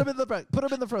legs. Put him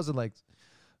in the frozen legs.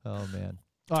 Oh man.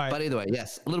 All right. But either way,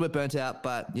 yes, a little bit burnt out,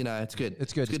 but it's good.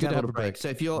 It's good. It's good to have a break. So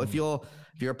if you're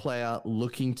a player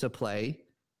looking to play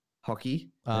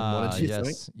hockey and want to do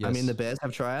something, I mean, the Bears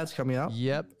have tryouts coming up.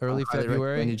 Yep, early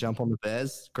February. When you jump on the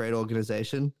Bears, great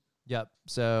organization. Yep.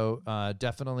 So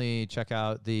definitely check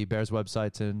out the Bears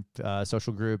websites and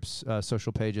social groups,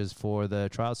 social pages for the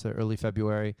trials. So early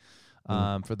February.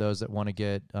 For those that want to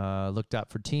get looked at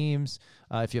for teams.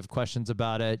 If you have questions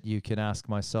about it, you can ask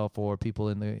myself or people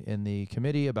in the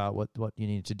committee about what you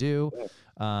need to do.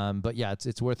 But yeah,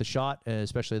 it's worth a shot,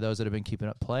 especially those that have been keeping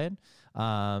up playing,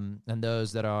 and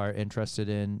those that are interested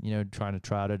in trying to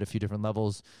try out at a few different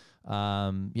levels.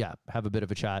 Have a bit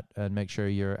of a chat and make sure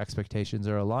your expectations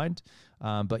are aligned.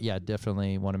 But yeah,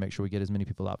 definitely want to make sure we get as many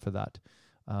people out for that.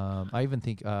 I even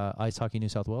think Ice Hockey New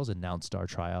South Wales announced our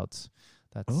tryouts.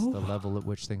 That's the level at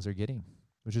which things are getting,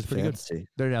 which is pretty Fancy. good.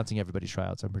 They're announcing everybody's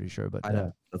tryouts, I'm pretty sure. But I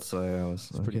know. That's why I was.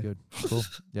 It's pretty good. Cool.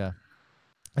 Yeah.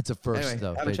 It's a first, anyway,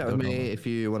 though. Have a chat with me if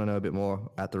you want to know a bit more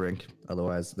at the rink.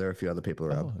 Otherwise, there are a few other people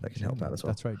around that can help out as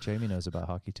well. That's right. Jamie knows about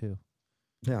hockey, too.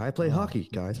 Yeah, I play hockey,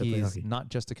 guys. I play He's hockey. not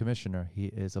just a commissioner. He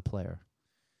is a player.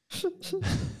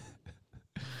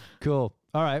 Cool.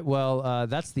 All right. Well,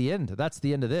 that's the end. That's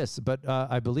the end of this. But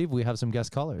I believe we have some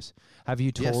guest callers. Have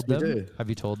you told them? We do. Have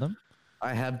you told them?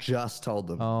 I have just told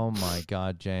them. Oh, my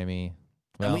God, Jamie.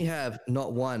 Well, and we have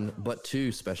not one, but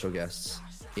two special guests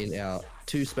in our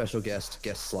two special guest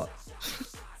slot.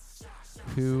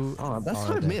 Who? Oh, that's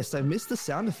what I missed. I missed the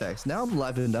sound effects. Now I'm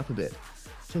livened up a bit.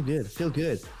 Feel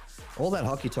good. All that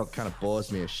hockey talk kind of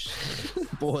bores me a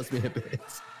bit.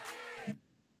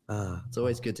 It's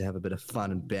always good to have a bit of fun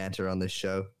and banter on this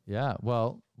show. Yeah.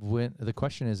 Well, when the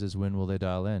question is when will they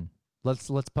dial in? Let's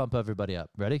pump everybody up.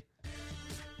 Ready?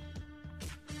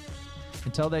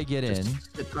 Until they get in,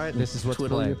 this is what's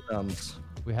playing.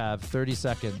 We have 30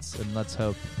 seconds, and let's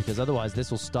hope, because otherwise this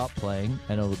will stop playing,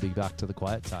 and it'll be back to the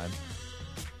quiet time.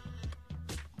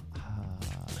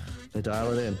 They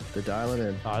dial it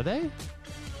in. Are they?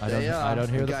 I don't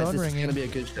hear the phone ringing. This is going to be a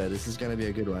good show. This is going to be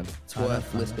a good one. It's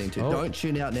worth listening to. Oh. Don't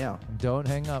tune out now. Don't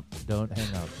hang up.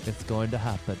 It's going to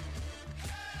happen.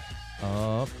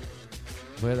 Oh.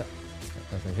 Are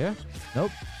they here?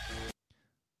 Nope.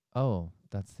 Oh,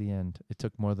 that's the end. It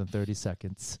took more than 30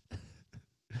 seconds.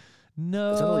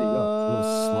 No. It's only got a little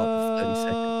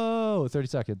slot for 30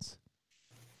 seconds.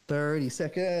 30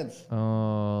 seconds.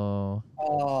 Oh.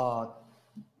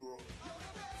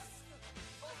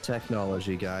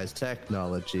 Technology, guys.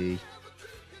 Technology.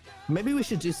 Maybe we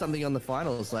should do something on the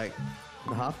finals, like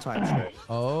the halftime show.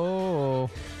 Oh.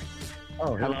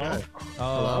 Oh, hello.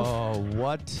 Oh, hello?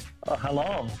 What?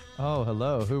 Hello. Oh,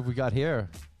 hello. Who have we got here?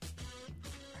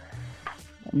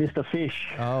 Mr. Fish.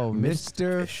 Oh,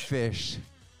 Mr. Fish.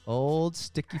 Old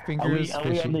Sticky Fingers. Are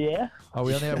we on the air? Are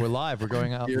we on the air? We're live. We're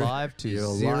going out live to you're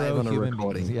zero live on a human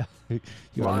recording. beings. Yeah.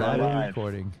 You're live on a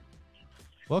recording.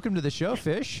 Welcome to the show,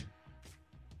 Fish.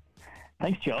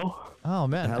 Thanks, Joe. Oh,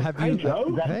 man. Hey,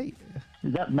 Joe. Hey.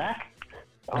 Is that Mack?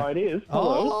 Oh, it is.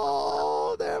 Hello.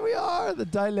 Oh, there we are. The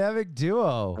dynamic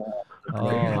duo.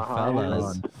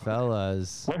 Oh,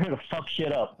 fellas. We're here to fuck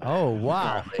shit up. Oh,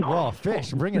 wow. Well,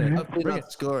 Fish, bringing it up.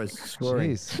 Scoring.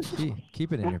 Jeez.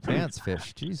 Keep it in your pants,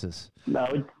 Fish. Jesus. No,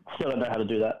 we still don't know how to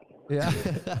do that. Yeah.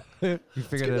 You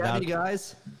figured it out. You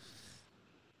guys.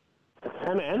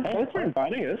 Hey, man. Thanks for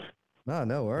inviting us.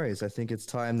 No worries. I think it's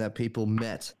time that people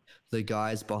met the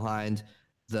guys behind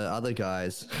the other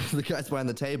guys, the guys behind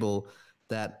the table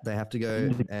that they have to go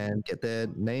and get their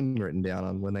name written down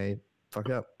on when they fuck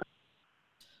up.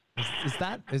 Is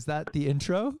that the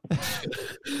intro?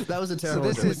 That was a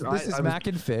terrible. So this is Mack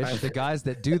and Fish, the guys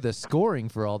that do the scoring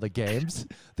for all the games,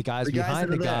 the guys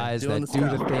behind the guys that do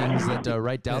the things, that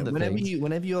write down the things.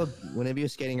 Whenever you're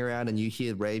skating around and you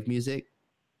hear rave music,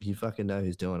 you fucking know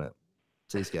who's doing it.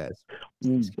 It's these guys.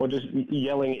 Or just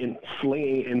yelling and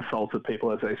slinging insults at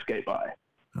people as they skate by.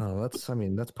 Oh, that's part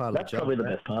of the job. That's probably the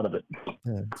best part of it.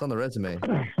 Yeah, it's on the resume.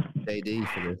 AD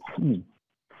for this.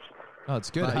 Oh,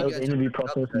 it's good. Interview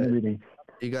process and everything.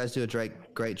 You guys do a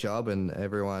great job, and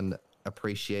everyone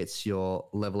appreciates your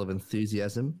level of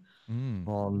enthusiasm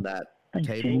on that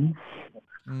table.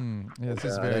 Yeah, this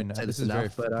is very nice. This is very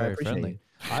friendly.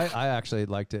 I actually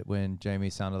liked it when Jamie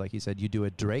sounded like he said, "You do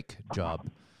a Drake job,"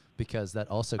 because that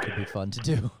also could be fun to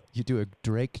do. You do a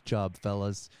Drake job,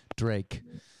 fellas. Drake.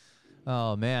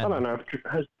 Oh man. I don't know.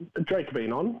 Has Drake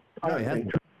been on? No, he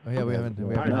hasn't. Oh yeah, we haven't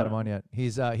had him on yet.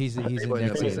 He's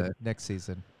in next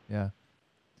season. Yeah.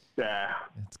 Yeah.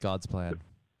 It's God's plan.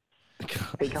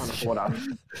 He can't afford us.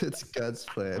 It's God's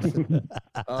plan.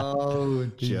 Oh,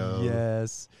 Joe.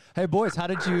 Yes. Hey boys, how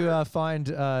did you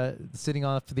find sitting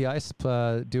off the ice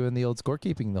doing the old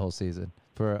scorekeeping the whole season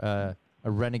for a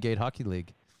renegade hockey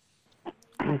league?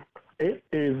 It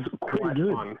is quite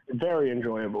fun. Very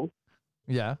enjoyable.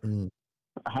 Yeah.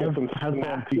 Have some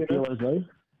few kilos though.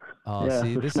 Oh, yeah,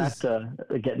 see, this is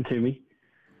getting to me.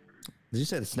 Did you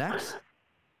say the snacks?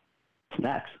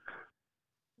 Snacks.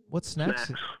 What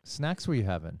snacks? Snacks were you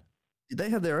having? Did they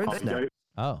have their own snacks?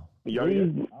 Oh.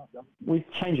 Yogurt. We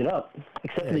change it up,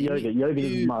 except for the yogurt. Yogurt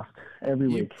is a must every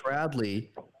You week.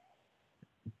 proudly,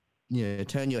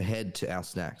 turn your head to our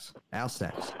snacks,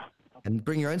 and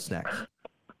bring your own snacks.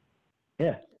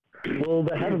 Yeah. Well,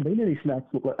 there haven't been any snacks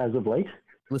as of late.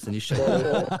 Listen, you should.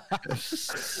 It's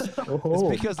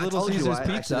because Little Caesars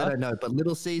Pizza. Actually, I don't know, but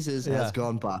Little Caesars has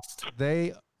gone bust.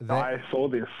 I saw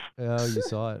this. Oh, you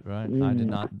saw it, right? I did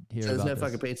not hear So about there's no this.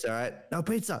 fucking pizza, all right? No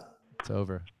pizza. It's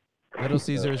over. Little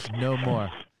Caesars, no more.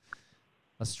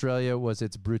 Australia was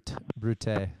its brute.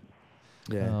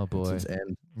 Yeah. Oh boy. It's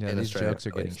end. Yeah, in these Australia, jokes are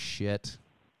at getting least. shit.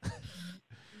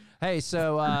 Hey,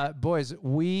 so boys,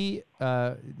 we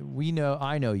know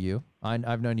I know you.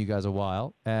 I've known you guys a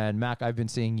while, and Mac, I've been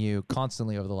seeing you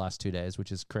constantly over the last 2 days,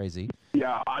 which is crazy.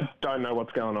 Yeah, I don't know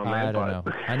what's going on there. I don't know.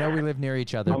 I know we live near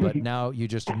each other, but now you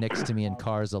just are next to me in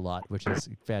cars a lot, which is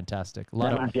fantastic. A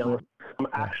lot of, I'm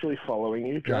actually following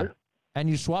you, Joe. Yeah. And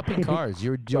you're swapping cars.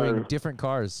 You're doing different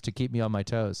cars to keep me on my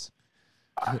toes.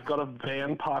 I've got a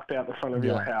van parked out the front of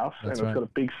your house, and it's got a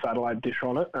big satellite dish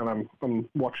on it, and I'm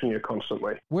watching you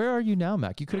constantly. Where are you now,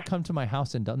 Mac? You could have come to my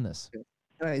house and done this.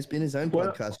 No, he's been in his own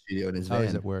podcast studio in his van. Oh,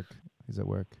 he's at work.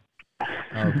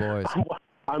 Oh, boys.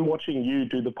 I'm watching you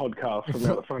do the podcast from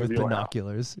out the front of with your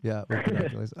binoculars. Yeah, with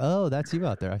binoculars. Oh, that's you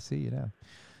out there. I see you now.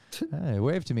 Hey,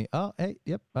 wave to me. Oh, hey,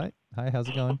 yep. Hi, how's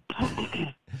it going?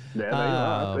 There you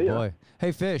are. Oh, boy.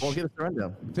 Hey, Fish. Well, give us a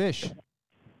rundown. Fish.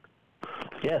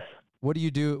 Yes. What do you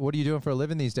do? What are you doing for a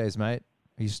living these days, mate?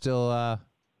 Are you still?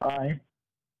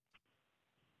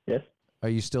 Yes. Are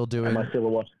you still doing? Am I still a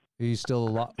what? Are you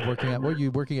still working at? What are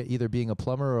you working at? Either being a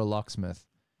plumber or a locksmith.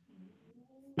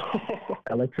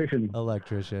 Electrician.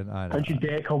 Electrician. I know. Don't you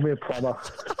dare call me a plumber.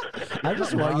 I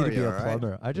just want you to be a Mario, right?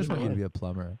 plumber. I just want you to be a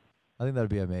plumber. I think that'd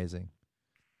be amazing.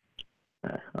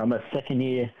 I'm a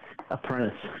second-year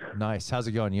apprentice. Nice. How's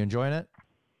it going? You enjoying it?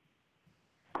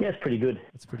 Yeah, it's pretty good.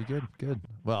 It's pretty good. Good.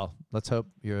 Well, let's hope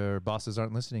your bosses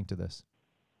aren't listening to this.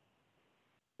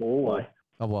 Why?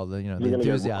 Oh, well, the Am I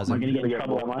enthusiasm. going to get in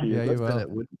trouble, am I? Yeah, you will. It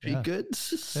would be good.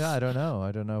 Yeah, I don't know.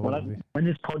 I don't know what would be. When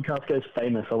this podcast goes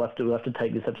famous, we'll have to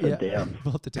take this episode down.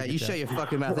 We'll have to take Hey, it you down. shut your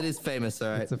fucking mouth. It is famous, all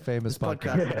right? It's a famous This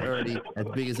podcast is already as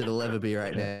big as it'll ever be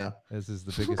right now. This is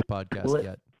the biggest podcast Well,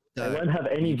 yet. I won't have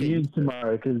any views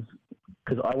tomorrow because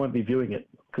I won't be viewing it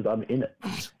because I'm in it.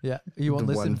 Yeah, you won't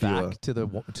The listen one viewer. back to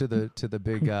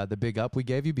the big up we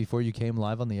gave you before you came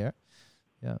live on the air.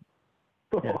 Yeah.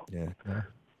 Yeah.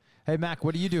 Hey, Mac,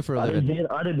 what do you do for a I living?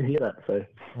 didn't hear that. So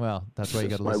Well, that's why you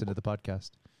got to listen to the podcast.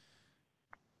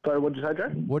 Sorry, what did you say, Joe?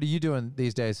 What are you doing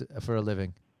these days for a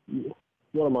living?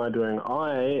 What am I doing?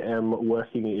 I am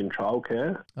working in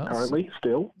childcare currently,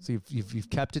 still. So you've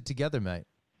kept it together, mate.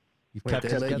 You've Wait, kept they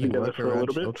it let together. you together work for a around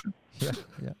little bit. children?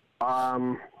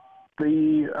 Yeah.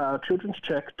 The children's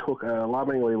check took an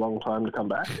alarmingly long time to come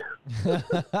back,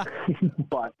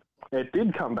 but it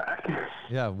did come back.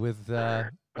 Yeah, with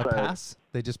a pass.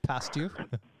 They just passed you.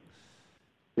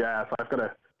 Yeah, so I've got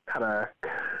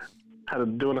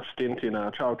doing a stint in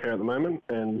childcare at the moment,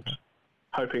 and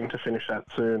hoping to finish that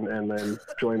soon, and then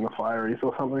join the Fireys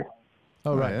or something.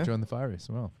 Oh, right. yeah? Join the Fireys.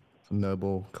 Well,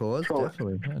 Noble cause, Sure.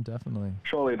 definitely. yeah, definitely.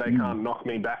 Surely they can't knock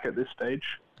me back at this stage.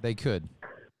 They could.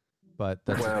 But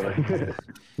that's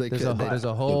Well, there's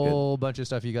a whole bunch of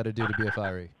stuff you got to do to be a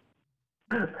Fiery.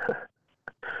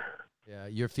 Yeah,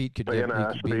 your feet could But, you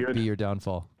know, should be good. be your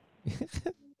downfall.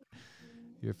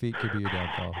 Your feet could be your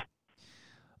downfall.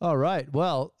 All right.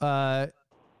 Well,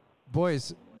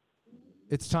 boys,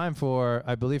 it's time for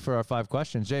our 5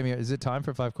 questions. Jamie, is it time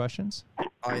for 5 questions?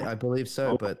 I believe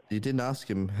so, but you didn't ask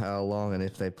him how long and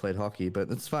if they played hockey, but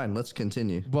it's fine. Let's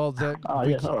continue. Well,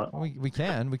 yes, all right. we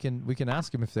can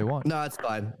ask them if they want. No, it's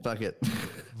fine. Fuck it.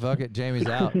 Fuck it, Jamie's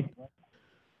out.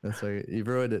 That's okay. You've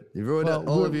ruined it. You've ruined Well, it.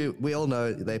 All of you, we all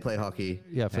know they play hockey.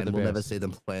 Yeah, for and the we'll Bears. never see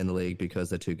them play in the league because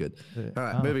they're too good. All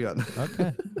right, moving on.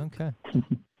 Okay.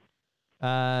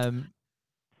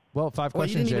 Well, 5 Well,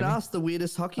 you questions, didn't even Jamie. ask the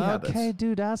weirdest hockey habits. Okay,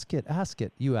 dude, ask it.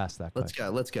 You ask that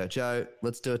question. Let's go. Joe,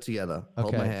 let's do it together.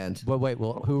 Hold my hand. Well, wait.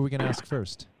 Well, who are we going to ask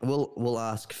first? We'll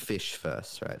ask Fish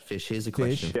first, right? Fish, here's a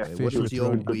question. Yeah, for you. Fish What is with your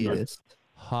throwing- weirdest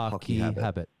Hockey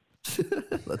habit.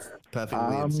 That's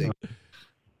perfectly in sync.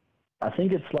 I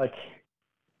think it's like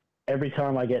every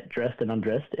time I get dressed and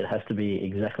undressed, it has to be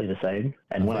exactly the same.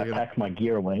 And when I pack my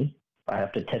gear away, I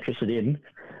have to Tetris it in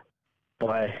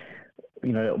by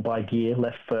gear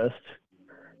left first.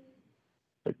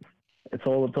 It's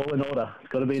all in order.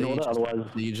 It's got to be in order, otherwise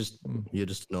You're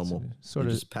just normal. Sort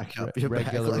you of just pack up your bag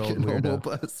regular like a old normal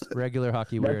weirdo. person. Regular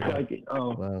hockey that's weirdo. like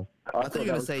Wow. I thought you were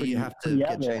going to say you have to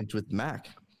get changed with Mack.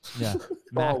 Yeah,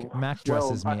 Mack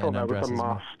dresses me and undresses me. I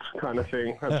thought that was a must kind of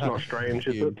thing. That's not strange,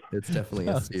 is it? It's definitely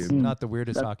It's not the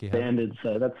weirdest hockey hat. Standard,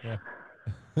 so that's...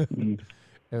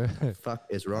 Fuck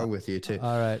is wrong with you two?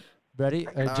 All right, ready?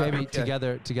 Jamie, okay.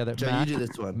 together. Joe, Mack, you do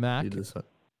this one. Mack, You do this one.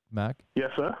 Mack.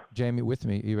 Yes, sir. Jamie, with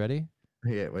me. Are you ready?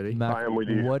 Yeah, ready? Mack, I am with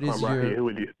you. What is I'm right your here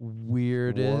with you.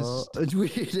 weirdest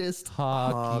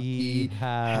hockey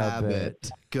habit?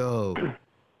 Go.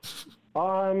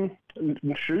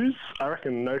 Shoes. I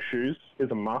reckon no shoes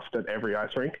is a must at every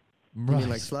ice rink. You mean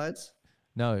like slides?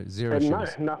 No, zero No,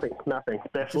 shoes. nothing.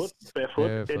 Barefoot.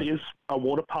 Barefoot. It is a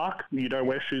water park. You don't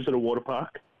wear shoes at a water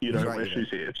park. You don't wear shoes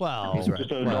here. Well, It's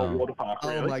just an adult water park,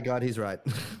 really. Oh my God, he's right.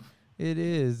 It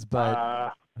is,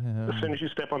 but as soon as you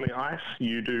step on the ice,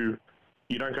 you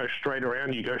don't go straight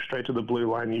around. You go straight to the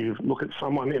blue line. You look at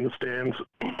someone in the stands,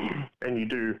 and you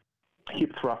do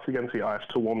hip thrusts against the ice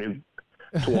to warm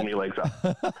your legs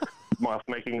up, whilst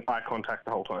making eye contact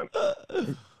the whole time.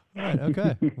 right,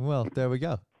 okay. Well, there we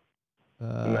go.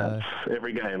 And that's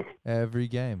every game. Every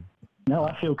game. No,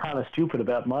 I feel kind of stupid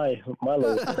about my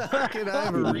load. Can I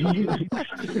have a read?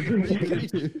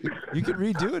 You can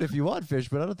redo it if you want, Fish,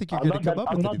 but I don't think you're going to come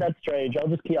up with it. I'm not that strange.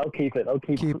 I'll keep it. Lock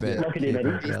it in,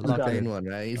 Eddie. He's the main one,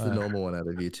 right? He's the normal one out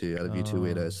of you two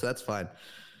weirdos. So that's fine.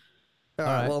 All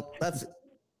right. Well, that's,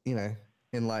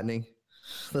 enlightening.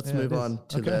 Let's move on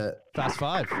to the Fast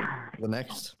Five. The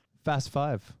next. Fast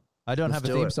Five. I don't have a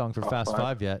theme song for Fast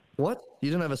Five yet. What?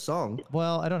 You don't have a song?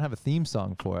 Well, I don't have a theme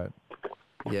song for it.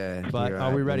 Yeah. But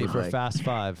are we ready for Fast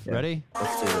Five? Yeah. Ready?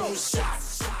 Let's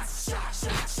do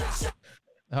it.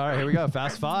 All right, here we go.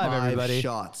 Fast Five, everybody.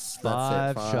 Shots.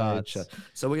 Five shots.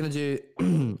 So we're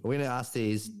gonna ask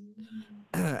these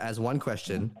as one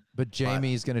question. But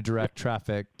Jamie's gonna direct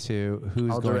traffic to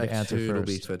who's going to answer who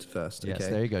first. Will be first. Yes, okay?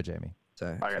 There you go, Jamie.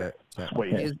 So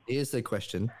Sweet. Here's the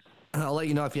question. I'll let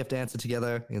you know if you have to answer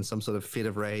together in some sort of fit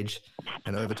of rage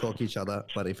and overtalk each other.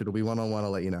 But if it'll be one-on-one,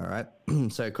 I'll let you know, all right?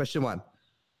 So question one.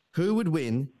 Who would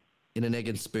win in an egg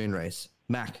and spoon race?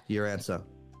 Mack, your answer.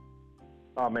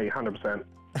 Oh, me, 100%.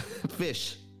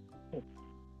 Fish.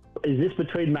 Is this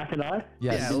between Mack and I?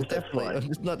 Yes. Yeah, definitely.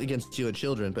 It's not against you and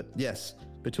children, but yes,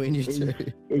 between you two.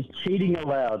 Is cheating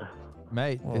allowed?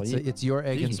 Mate, it's your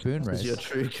egg and spoon race. It's your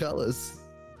true colors.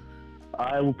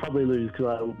 I will probably lose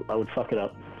because I would fuck it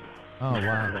up. Oh,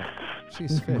 wow.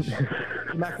 Jeez, Fish.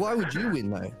 Mack, why would you win,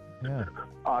 though? Yeah.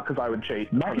 Because I would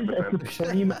cheat. Mack is a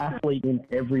supreme athlete in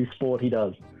every sport he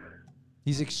does.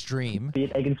 He's extreme. Be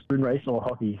it egg and spoon race or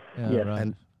hockey. Yeah.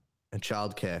 Right. And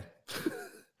childcare.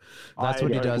 That's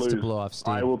what he does to blow off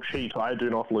steam. I will cheat. I do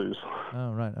not lose.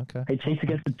 Oh, right. Okay. He cheats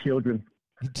against the children.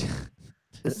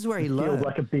 This is where he feels learns.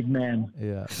 like a big man.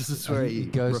 Yeah. This is where he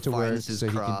goes to work his so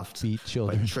craft he can beat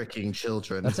children. by tricking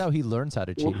children. That's how he learns how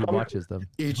to cheat. He watches them.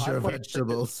 Eat your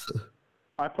vegetables.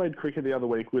 I played cricket the other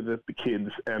week with the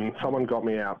kids, and someone got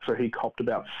me out, so he copped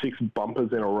about 6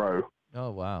 bumpers in a row.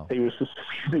 Oh, wow. He was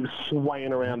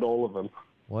swaying around all of them.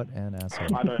 What an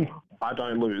asshole. I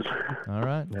don't lose. All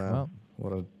right. Wow. Well,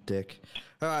 what a dick.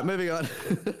 All right, moving on.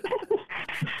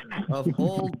 All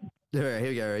right, here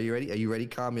we go. Are you ready? Are you ready?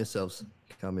 Calm yourselves.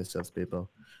 Calm yourselves, people.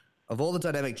 Of all the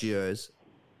dynamic duos,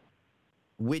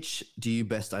 which do you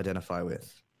best identify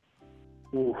with?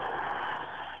 Ooh.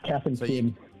 Kath and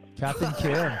Kim. Kath and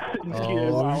Kim.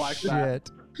 Oh, I like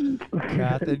shit.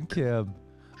 Kath and Kim.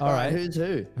 All right. Who's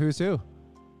who? Who's who?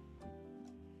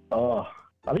 Oh,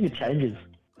 I think it changes.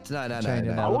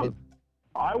 No.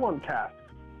 I want Kath.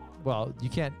 Well, you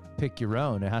can't pick your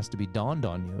own. It has to be dawned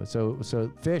on you.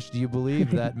 So Fish, do you believe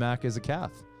that Mack is a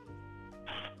Kath?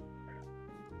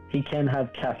 He can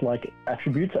have Kath-like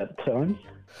attributes at times.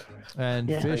 And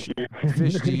Yeah. Fish,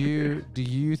 do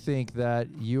you think that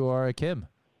you are a Kim?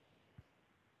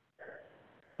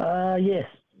 Yes.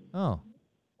 Oh,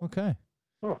 okay.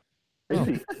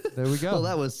 Easy. There we go. Well,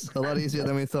 that was a lot easier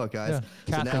than we thought, guys.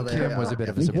 Yeah. Kath and they Kim are. was a bit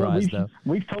of a surprise, though.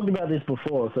 We've talked about this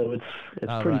before, so it's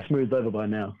pretty smooth over by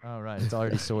now. All right. It's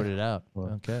already sorted out.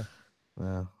 Okay.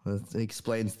 Well, it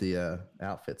explains the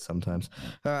outfit sometimes.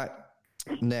 All right,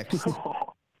 next.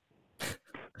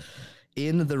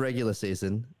 In the regular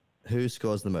season, who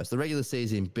scores the most? The regular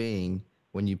season being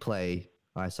when you play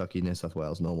ice hockey in New South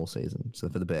Wales normal season. So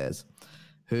for the Bears,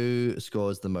 who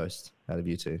scores the most out of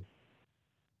you two?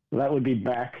 That would be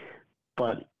Mack,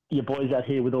 but your boy's out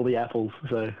here with all the apples,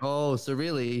 so... Oh, so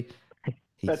really...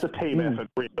 That's a team effort,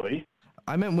 really.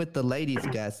 I meant with the ladies,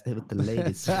 guys. With the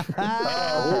ladies. All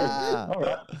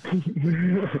right.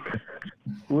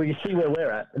 Well, you see where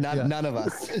we're at. None of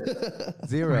us.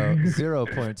 0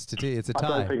 points to T. It's a tie.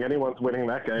 I don't think anyone's winning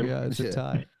that game. Yeah, it's a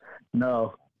tie.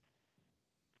 No.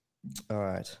 All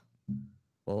right.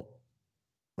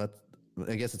 Well,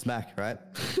 I guess it's Mack, right?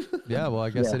 Yeah, well, I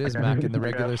guess it is Mack in the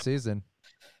regular season.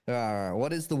 All right.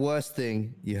 What is the worst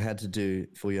thing you had to do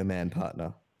for your man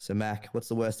partner? So, Mack, what's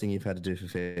the worst thing you've had to do for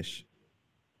Fish?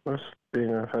 Worst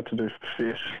thing I've had to do for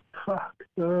Fish. Fuck.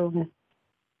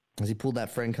 Has he pulled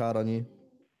that friend card on you?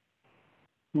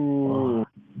 Oh.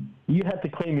 You had to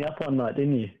clean me up one night,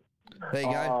 didn't you? There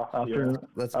you go.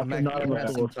 Let's Mack,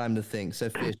 have some time to think. So,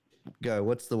 Fish, go.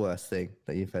 What's the worst thing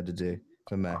that you've had to do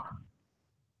for Mack?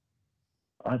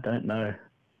 I don't know.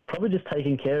 Probably just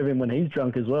taking care of him when he's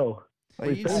drunk as well.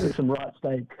 We've been in some right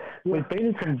states. We've been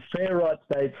in some fair right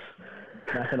states,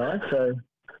 Mack and I. So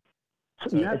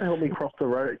you had to help me cross the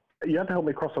road. You had to help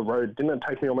me cross the road. Didn't it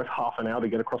take me almost half an hour to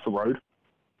get across the road?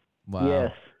 Wow.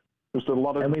 Yes. It was a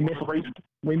lot of. And we missed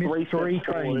three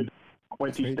trains.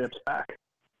 20 steps back.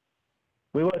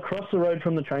 We were across the road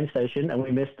from the train station, and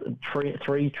we missed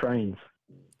three trains.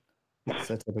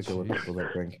 So typical of people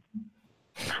that drink.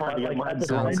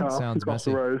 Sounds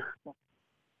messy.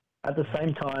 At the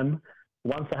same time,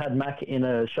 once I had Mack in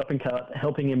a shopping cart,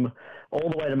 helping him all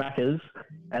the way to Macca's,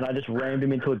 and I just rammed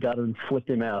him into a gutter and flipped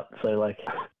him out. So, like,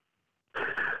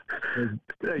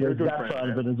 there's that side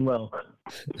of it as well.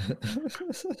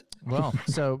 Well,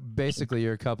 so basically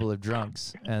you're a couple of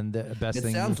drunks, and the best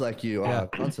thing... It sounds like you are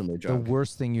constantly drunk. The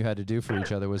worst thing you had to do for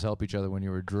each other was help each other when you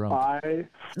were drunk. I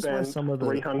spent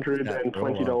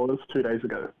 $320 2 days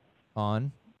ago.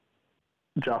 On?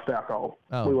 Just alcohol.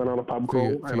 Oh, we went on a pub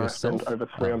crawl and I spent over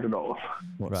 $300.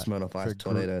 What, Smirnoff Ice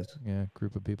tornadoes?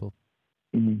 Group of people.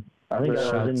 Mm-hmm. I think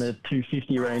I was in the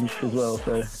 250 range as well,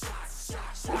 so...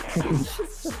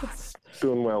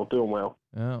 Doing well.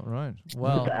 Oh, right.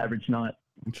 Well, the average night.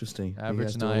 Interesting.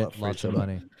 Average night, lots of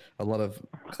money. A lot of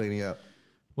cleaning up.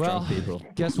 Well, people.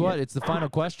 Guess what? It's the final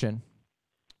question.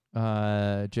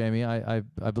 Jamie, I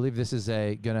believe this is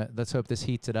let's hope this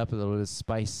heats it up a little bit of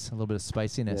spice, a little bit of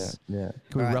spiciness. Yeah.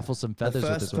 Can we ruffle some feathers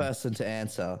with this one? The first person to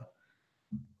answer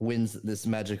wins this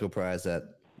magical prize that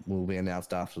will be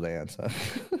announced after they answer.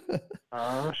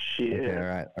 Oh, shit.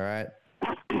 Okay, all right.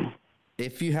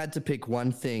 If you had to pick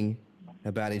one thing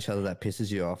about each other that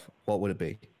pisses you off, what would it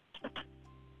be?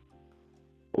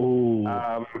 Ooh.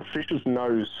 Fish's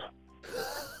nose.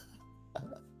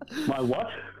 My what?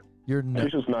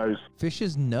 Fish's nose.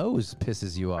 Fish's nose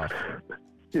pisses you off.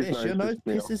 Fish, your nose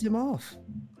pisses him off.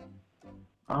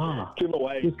 Ah. It's in the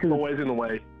way. It's always in the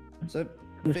way. So,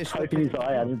 Fish, poking his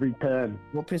eye at every turn.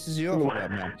 What pisses you off about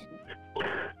Mack?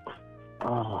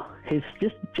 Oh, his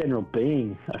just general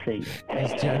being, I think.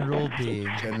 His general being.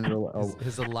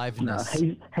 His aliveness.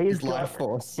 No, his life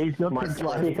force. He's got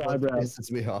some thick eyebrows.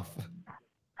 Pisses me off.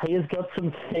 He has got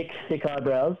some thick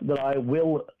eyebrows that I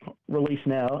will release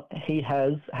now. He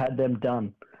has had them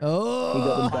done. Oh! He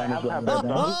got them done as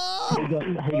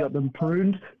well. He got them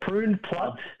pruned,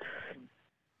 plucked.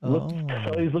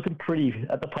 So he's looking pretty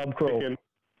at the pub crawl.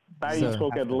 They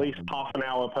took at least half an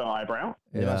hour per eyebrow.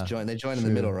 They join in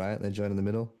the middle, right? They join in the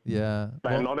middle. Yeah.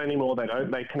 Not anymore. They don't.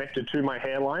 They connected to my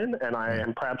hairline, and I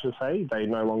am proud to say they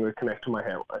no longer connect to my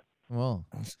hairline. Well,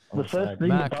 the first thing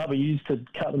the barber used to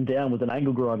cut them down was an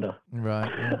angle grinder.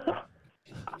 Right. Yeah.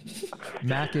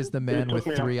 Mack is the man with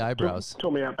three eyebrows.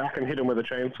 Took me out back and hit him with a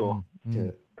chainsaw.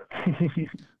 Yeah.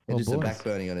 And just a back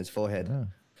burning on his forehead.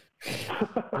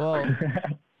 Yeah. Well,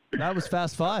 that was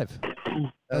Fast Five.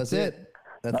 That's it.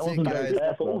 That's it, guys.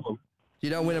 You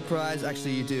don't win a prize.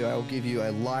 Actually, you do. I will give you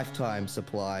a lifetime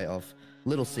supply of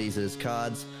Little Caesars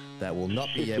cards that will not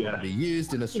be able to be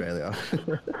used in Australia.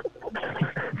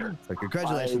 So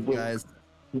congratulations, guys.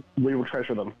 We will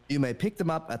treasure them. You may pick them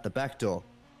up at the back door.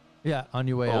 Yeah, on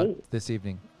your way out this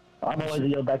evening. I'm always at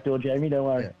your back door, Jamie. Don't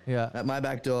worry. Yeah. At my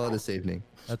back door this evening.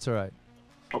 That's all right.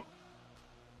 All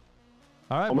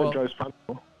right. I'm at Joe's front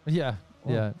door. Yeah.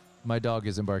 Yeah. My dog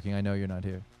isn't barking. I know you're not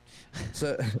here.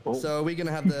 So are we going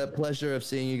to have the pleasure of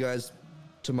seeing you guys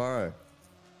tomorrow?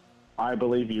 I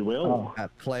believe you will.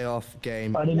 At playoff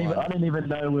game. I didn't even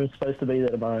know we were supposed to be there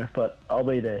tomorrow, but I'll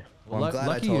be there. Well, I'm glad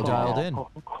lucky you dialed in.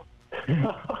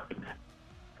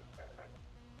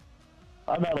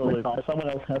 I'm out of the loop. Someone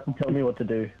else has to tell me what to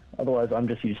do. Otherwise, I'm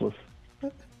just useless.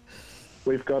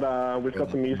 We've got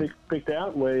the music picked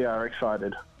out. We are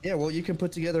excited. Yeah, well, you can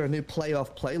put together a new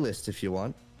playoff playlist if you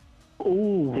want.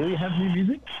 Ooh, do we have new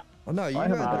music? Oh no, you have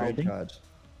the red card.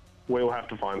 We'll have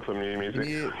to find some new music.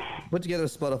 You put together a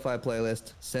Spotify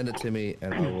playlist, send it to me,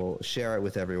 and I will share it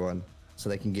with everyone so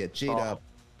they can get G'd up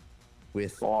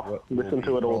with. Listen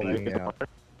to it all day.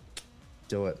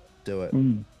 Do it.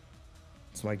 Mm.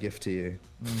 It's my gift to you.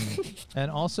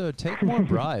 And also take more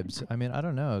bribes. I mean, I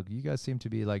don't know. You guys seem to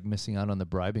be like missing out on the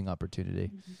bribing opportunity.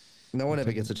 No one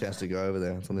ever gets a chance to go over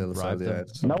there. It's on the other side of the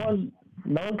earth.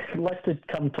 No one likes to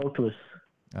come talk to us.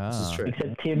 This is true.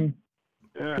 Except Tim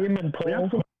and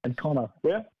Paul and Connor.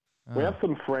 We have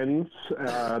some friends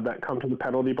that come to the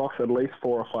penalty box at least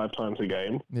 4 or 5 times a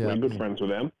game. Yeah. We're good friends with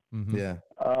them. Mm-hmm. Yeah.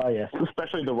 Oh, yes.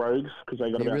 Especially the Rogues, because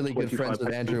they got You're about really good friends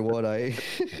with Andrew Ward, are you?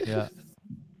 Yeah.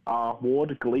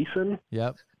 Ward Gleason.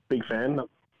 Yep. Big fan.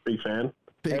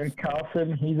 Eric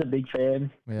Carlson, he's a big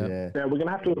fan. Yeah. Yeah, we're gonna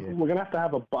have to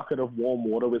have a bucket of warm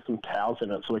water with some towels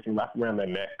in it so we can wrap around their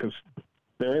neck because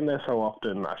they're in there so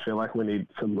often. I feel like we need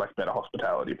some better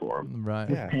hospitality for them. Right.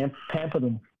 Yeah. Pamper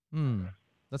them.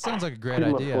 That sounds like a great Give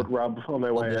them idea. a foot rub on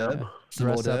their way out. Some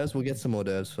hors Dress up. d'oeuvres. We'll get some hors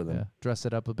d'oeuvres for them. Yeah. Dress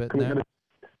it up a bit Can we there.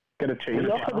 get a cheese?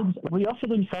 We offer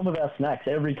them some of our snacks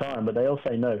every time, but they all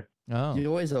say no. Oh. You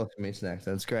always offer me snacks.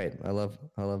 That's great. I love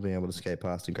being able to skate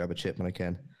past and grab a chip when I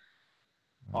can.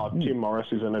 Tim Morris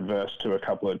isn't adverse to a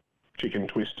couple of chicken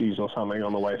twisties or something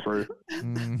on the way through.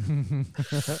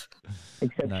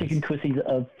 Except Nice. chicken twisties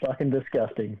are fucking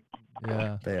disgusting.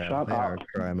 Yeah. They Shut are up. a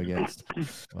crime against.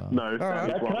 Wow. No, that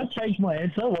is Can I wrong. change my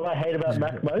answer? What I hate about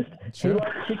Mack most? Sure. He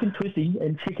likes chicken twisties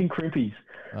and chicken crimpies.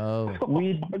 Oh.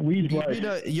 Weird bloke. You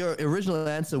know, your original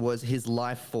answer was his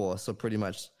life force, or pretty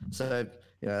much. So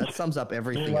that sums up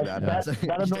everything Like, about that it. So that you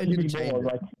don't annoys need me to change more. it.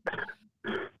 Like,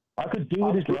 I could do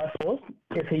with his life force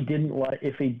if he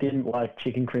didn't like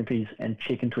chicken crimpies and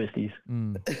chicken twisties.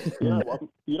 You know what?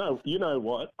 You know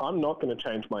what? I'm not going to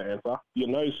change my answer. Your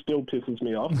nose still pisses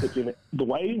me off. It's in the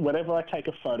way. Whenever I take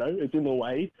a photo, it's in the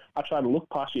way. I try to look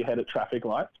past your head at traffic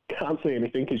lights. Can't see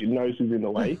anything because your nose is in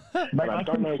the way. Mate, I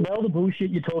can smell the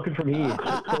bullshit you're talking from here.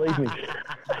 Believe me.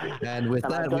 And with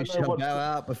And I that, don't we know shall what- bow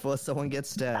out before someone gets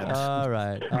stabbed. All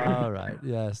right.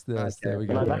 Yes. There we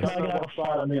And I go. don't boys. know what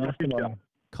side I'm going to sit on.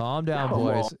 Calm down, Come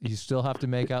boys. on. You still have to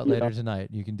make out later tonight.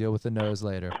 You can deal with the nose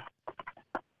later.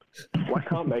 Well, I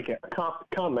can't make it.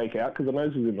 Can't make out because the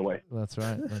nose is in the way. That's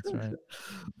right.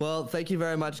 Well, thank you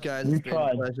very much, guys. We It's been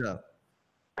tried. a pleasure.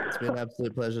 It's been an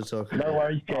absolute pleasure talking. No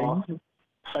worries, James.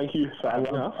 Thank you for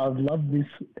having us. I've loved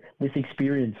this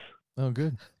experience. Oh,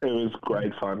 good. It was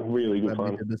great fun. Really good Glad we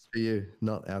fun. did this for you,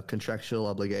 not our contractual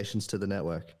obligations to the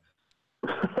network.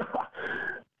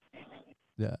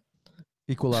 Yeah.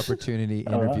 Equal opportunity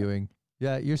All right. interviewing.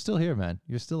 Yeah, you're still here, man.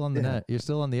 You're still on the net. You're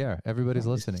still on the air. Everybody's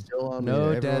listening. Still on No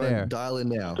there. dead Everyone air. Dial in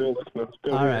now. Still listening.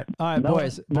 Still All right, No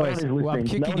boys. one is Well, I'm listening.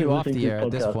 kicking No one you is off listening the to air this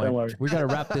at this podcast, don't point. worry. We got to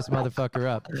wrap this motherfucker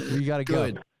up. We got to go.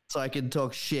 Good. So I can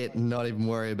talk shit and not even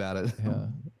worry about it. Yeah,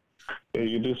 Yeah,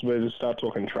 you just better start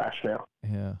talking trash now.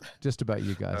 yeah. Just about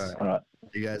you guys. All right.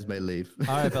 You guys may leave.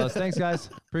 All right, fellas. Thanks, guys.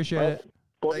 Appreciate it.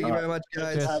 Thank you very much,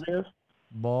 guys. Cheers. Having us.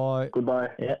 Bye. Goodbye.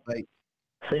 Yeah. Bye.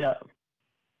 See ya.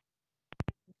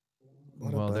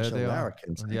 What a Well, there bunch they of are.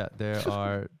 larrikins. Yeah, there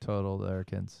are total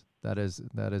larrikins. That is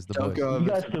the Don't boys. go You over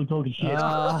guys still talking shit. Don't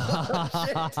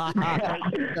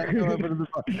go over to the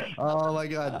phone. Oh my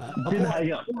god. Didn't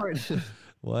hang up.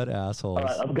 What assholes? All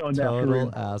right, I'm going now.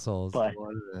 Total assholes. Bye.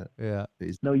 Yeah.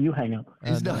 No, you hang up.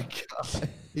 He's no. not.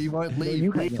 He won't No, leave.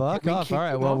 you hang up. Fuck We off. kicked All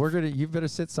right. him Well, off. you better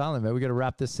sit silent, man. We got to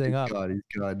wrap this thing up. God, he's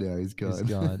gone now. He's gone. He's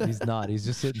gone. He's not. He's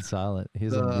just sitting silent. He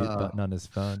has a mute button on his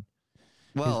phone.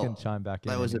 He's Well, going to chime back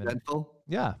in. that was any minute. eventful.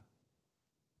 Yeah.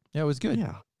 Yeah, it was good.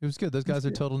 Yeah. It was good. Those guys are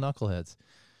good. total knuckleheads.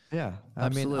 Yeah, I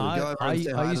mean, absolutely. I- Go over I- and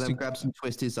say I hi to used them, to- grab some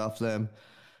twisties off them,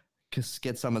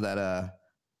 get some of that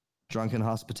drunken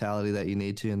hospitality that you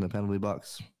need to in the penalty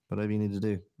box. Whatever you need to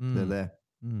do, they're there.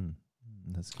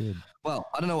 That's good. Well,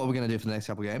 I don't know what we're going to do for the next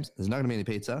couple of games. There's not going to be any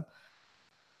pizza.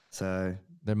 So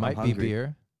There might be hungry.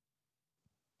 beer.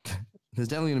 there's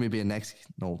definitely going to be beer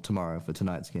tomorrow for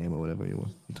tonight's game or whatever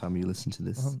time you listen to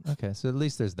this. Okay, so at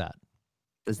least there's that.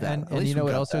 There's that. and At least you know we've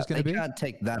what got else there's that. gonna They be? can't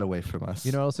take that away from us.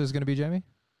 You know what else there's going to be, Jamie?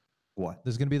 what?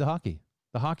 There's going to be the hockey.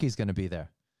 The hockey's going to be there.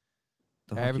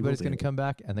 The hockey Everybody's will going be to come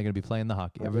back, and they're going to be playing the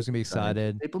hockey. Everyone's going to be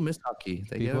excited. People miss hockey.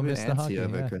 They get People a bit miss the antsy hockey,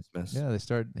 over yeah. Christmas. Yeah, they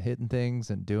start hitting things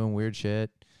and doing weird shit.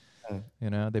 Yeah. You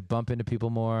know, they bump into people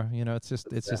more. You know, it's just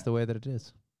the way that it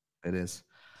is. It is.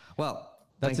 Well,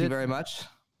 That's thank you it. very much.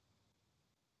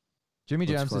 Jimmy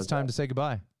Let's Jams, close it's time out. to say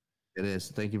goodbye. It is.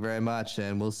 Thank you very much,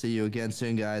 and we'll see you again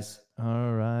soon, guys.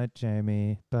 All right,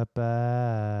 Jamie.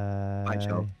 Bye-bye. Bye,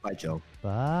 Joe. Bye, Joe.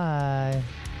 Bye.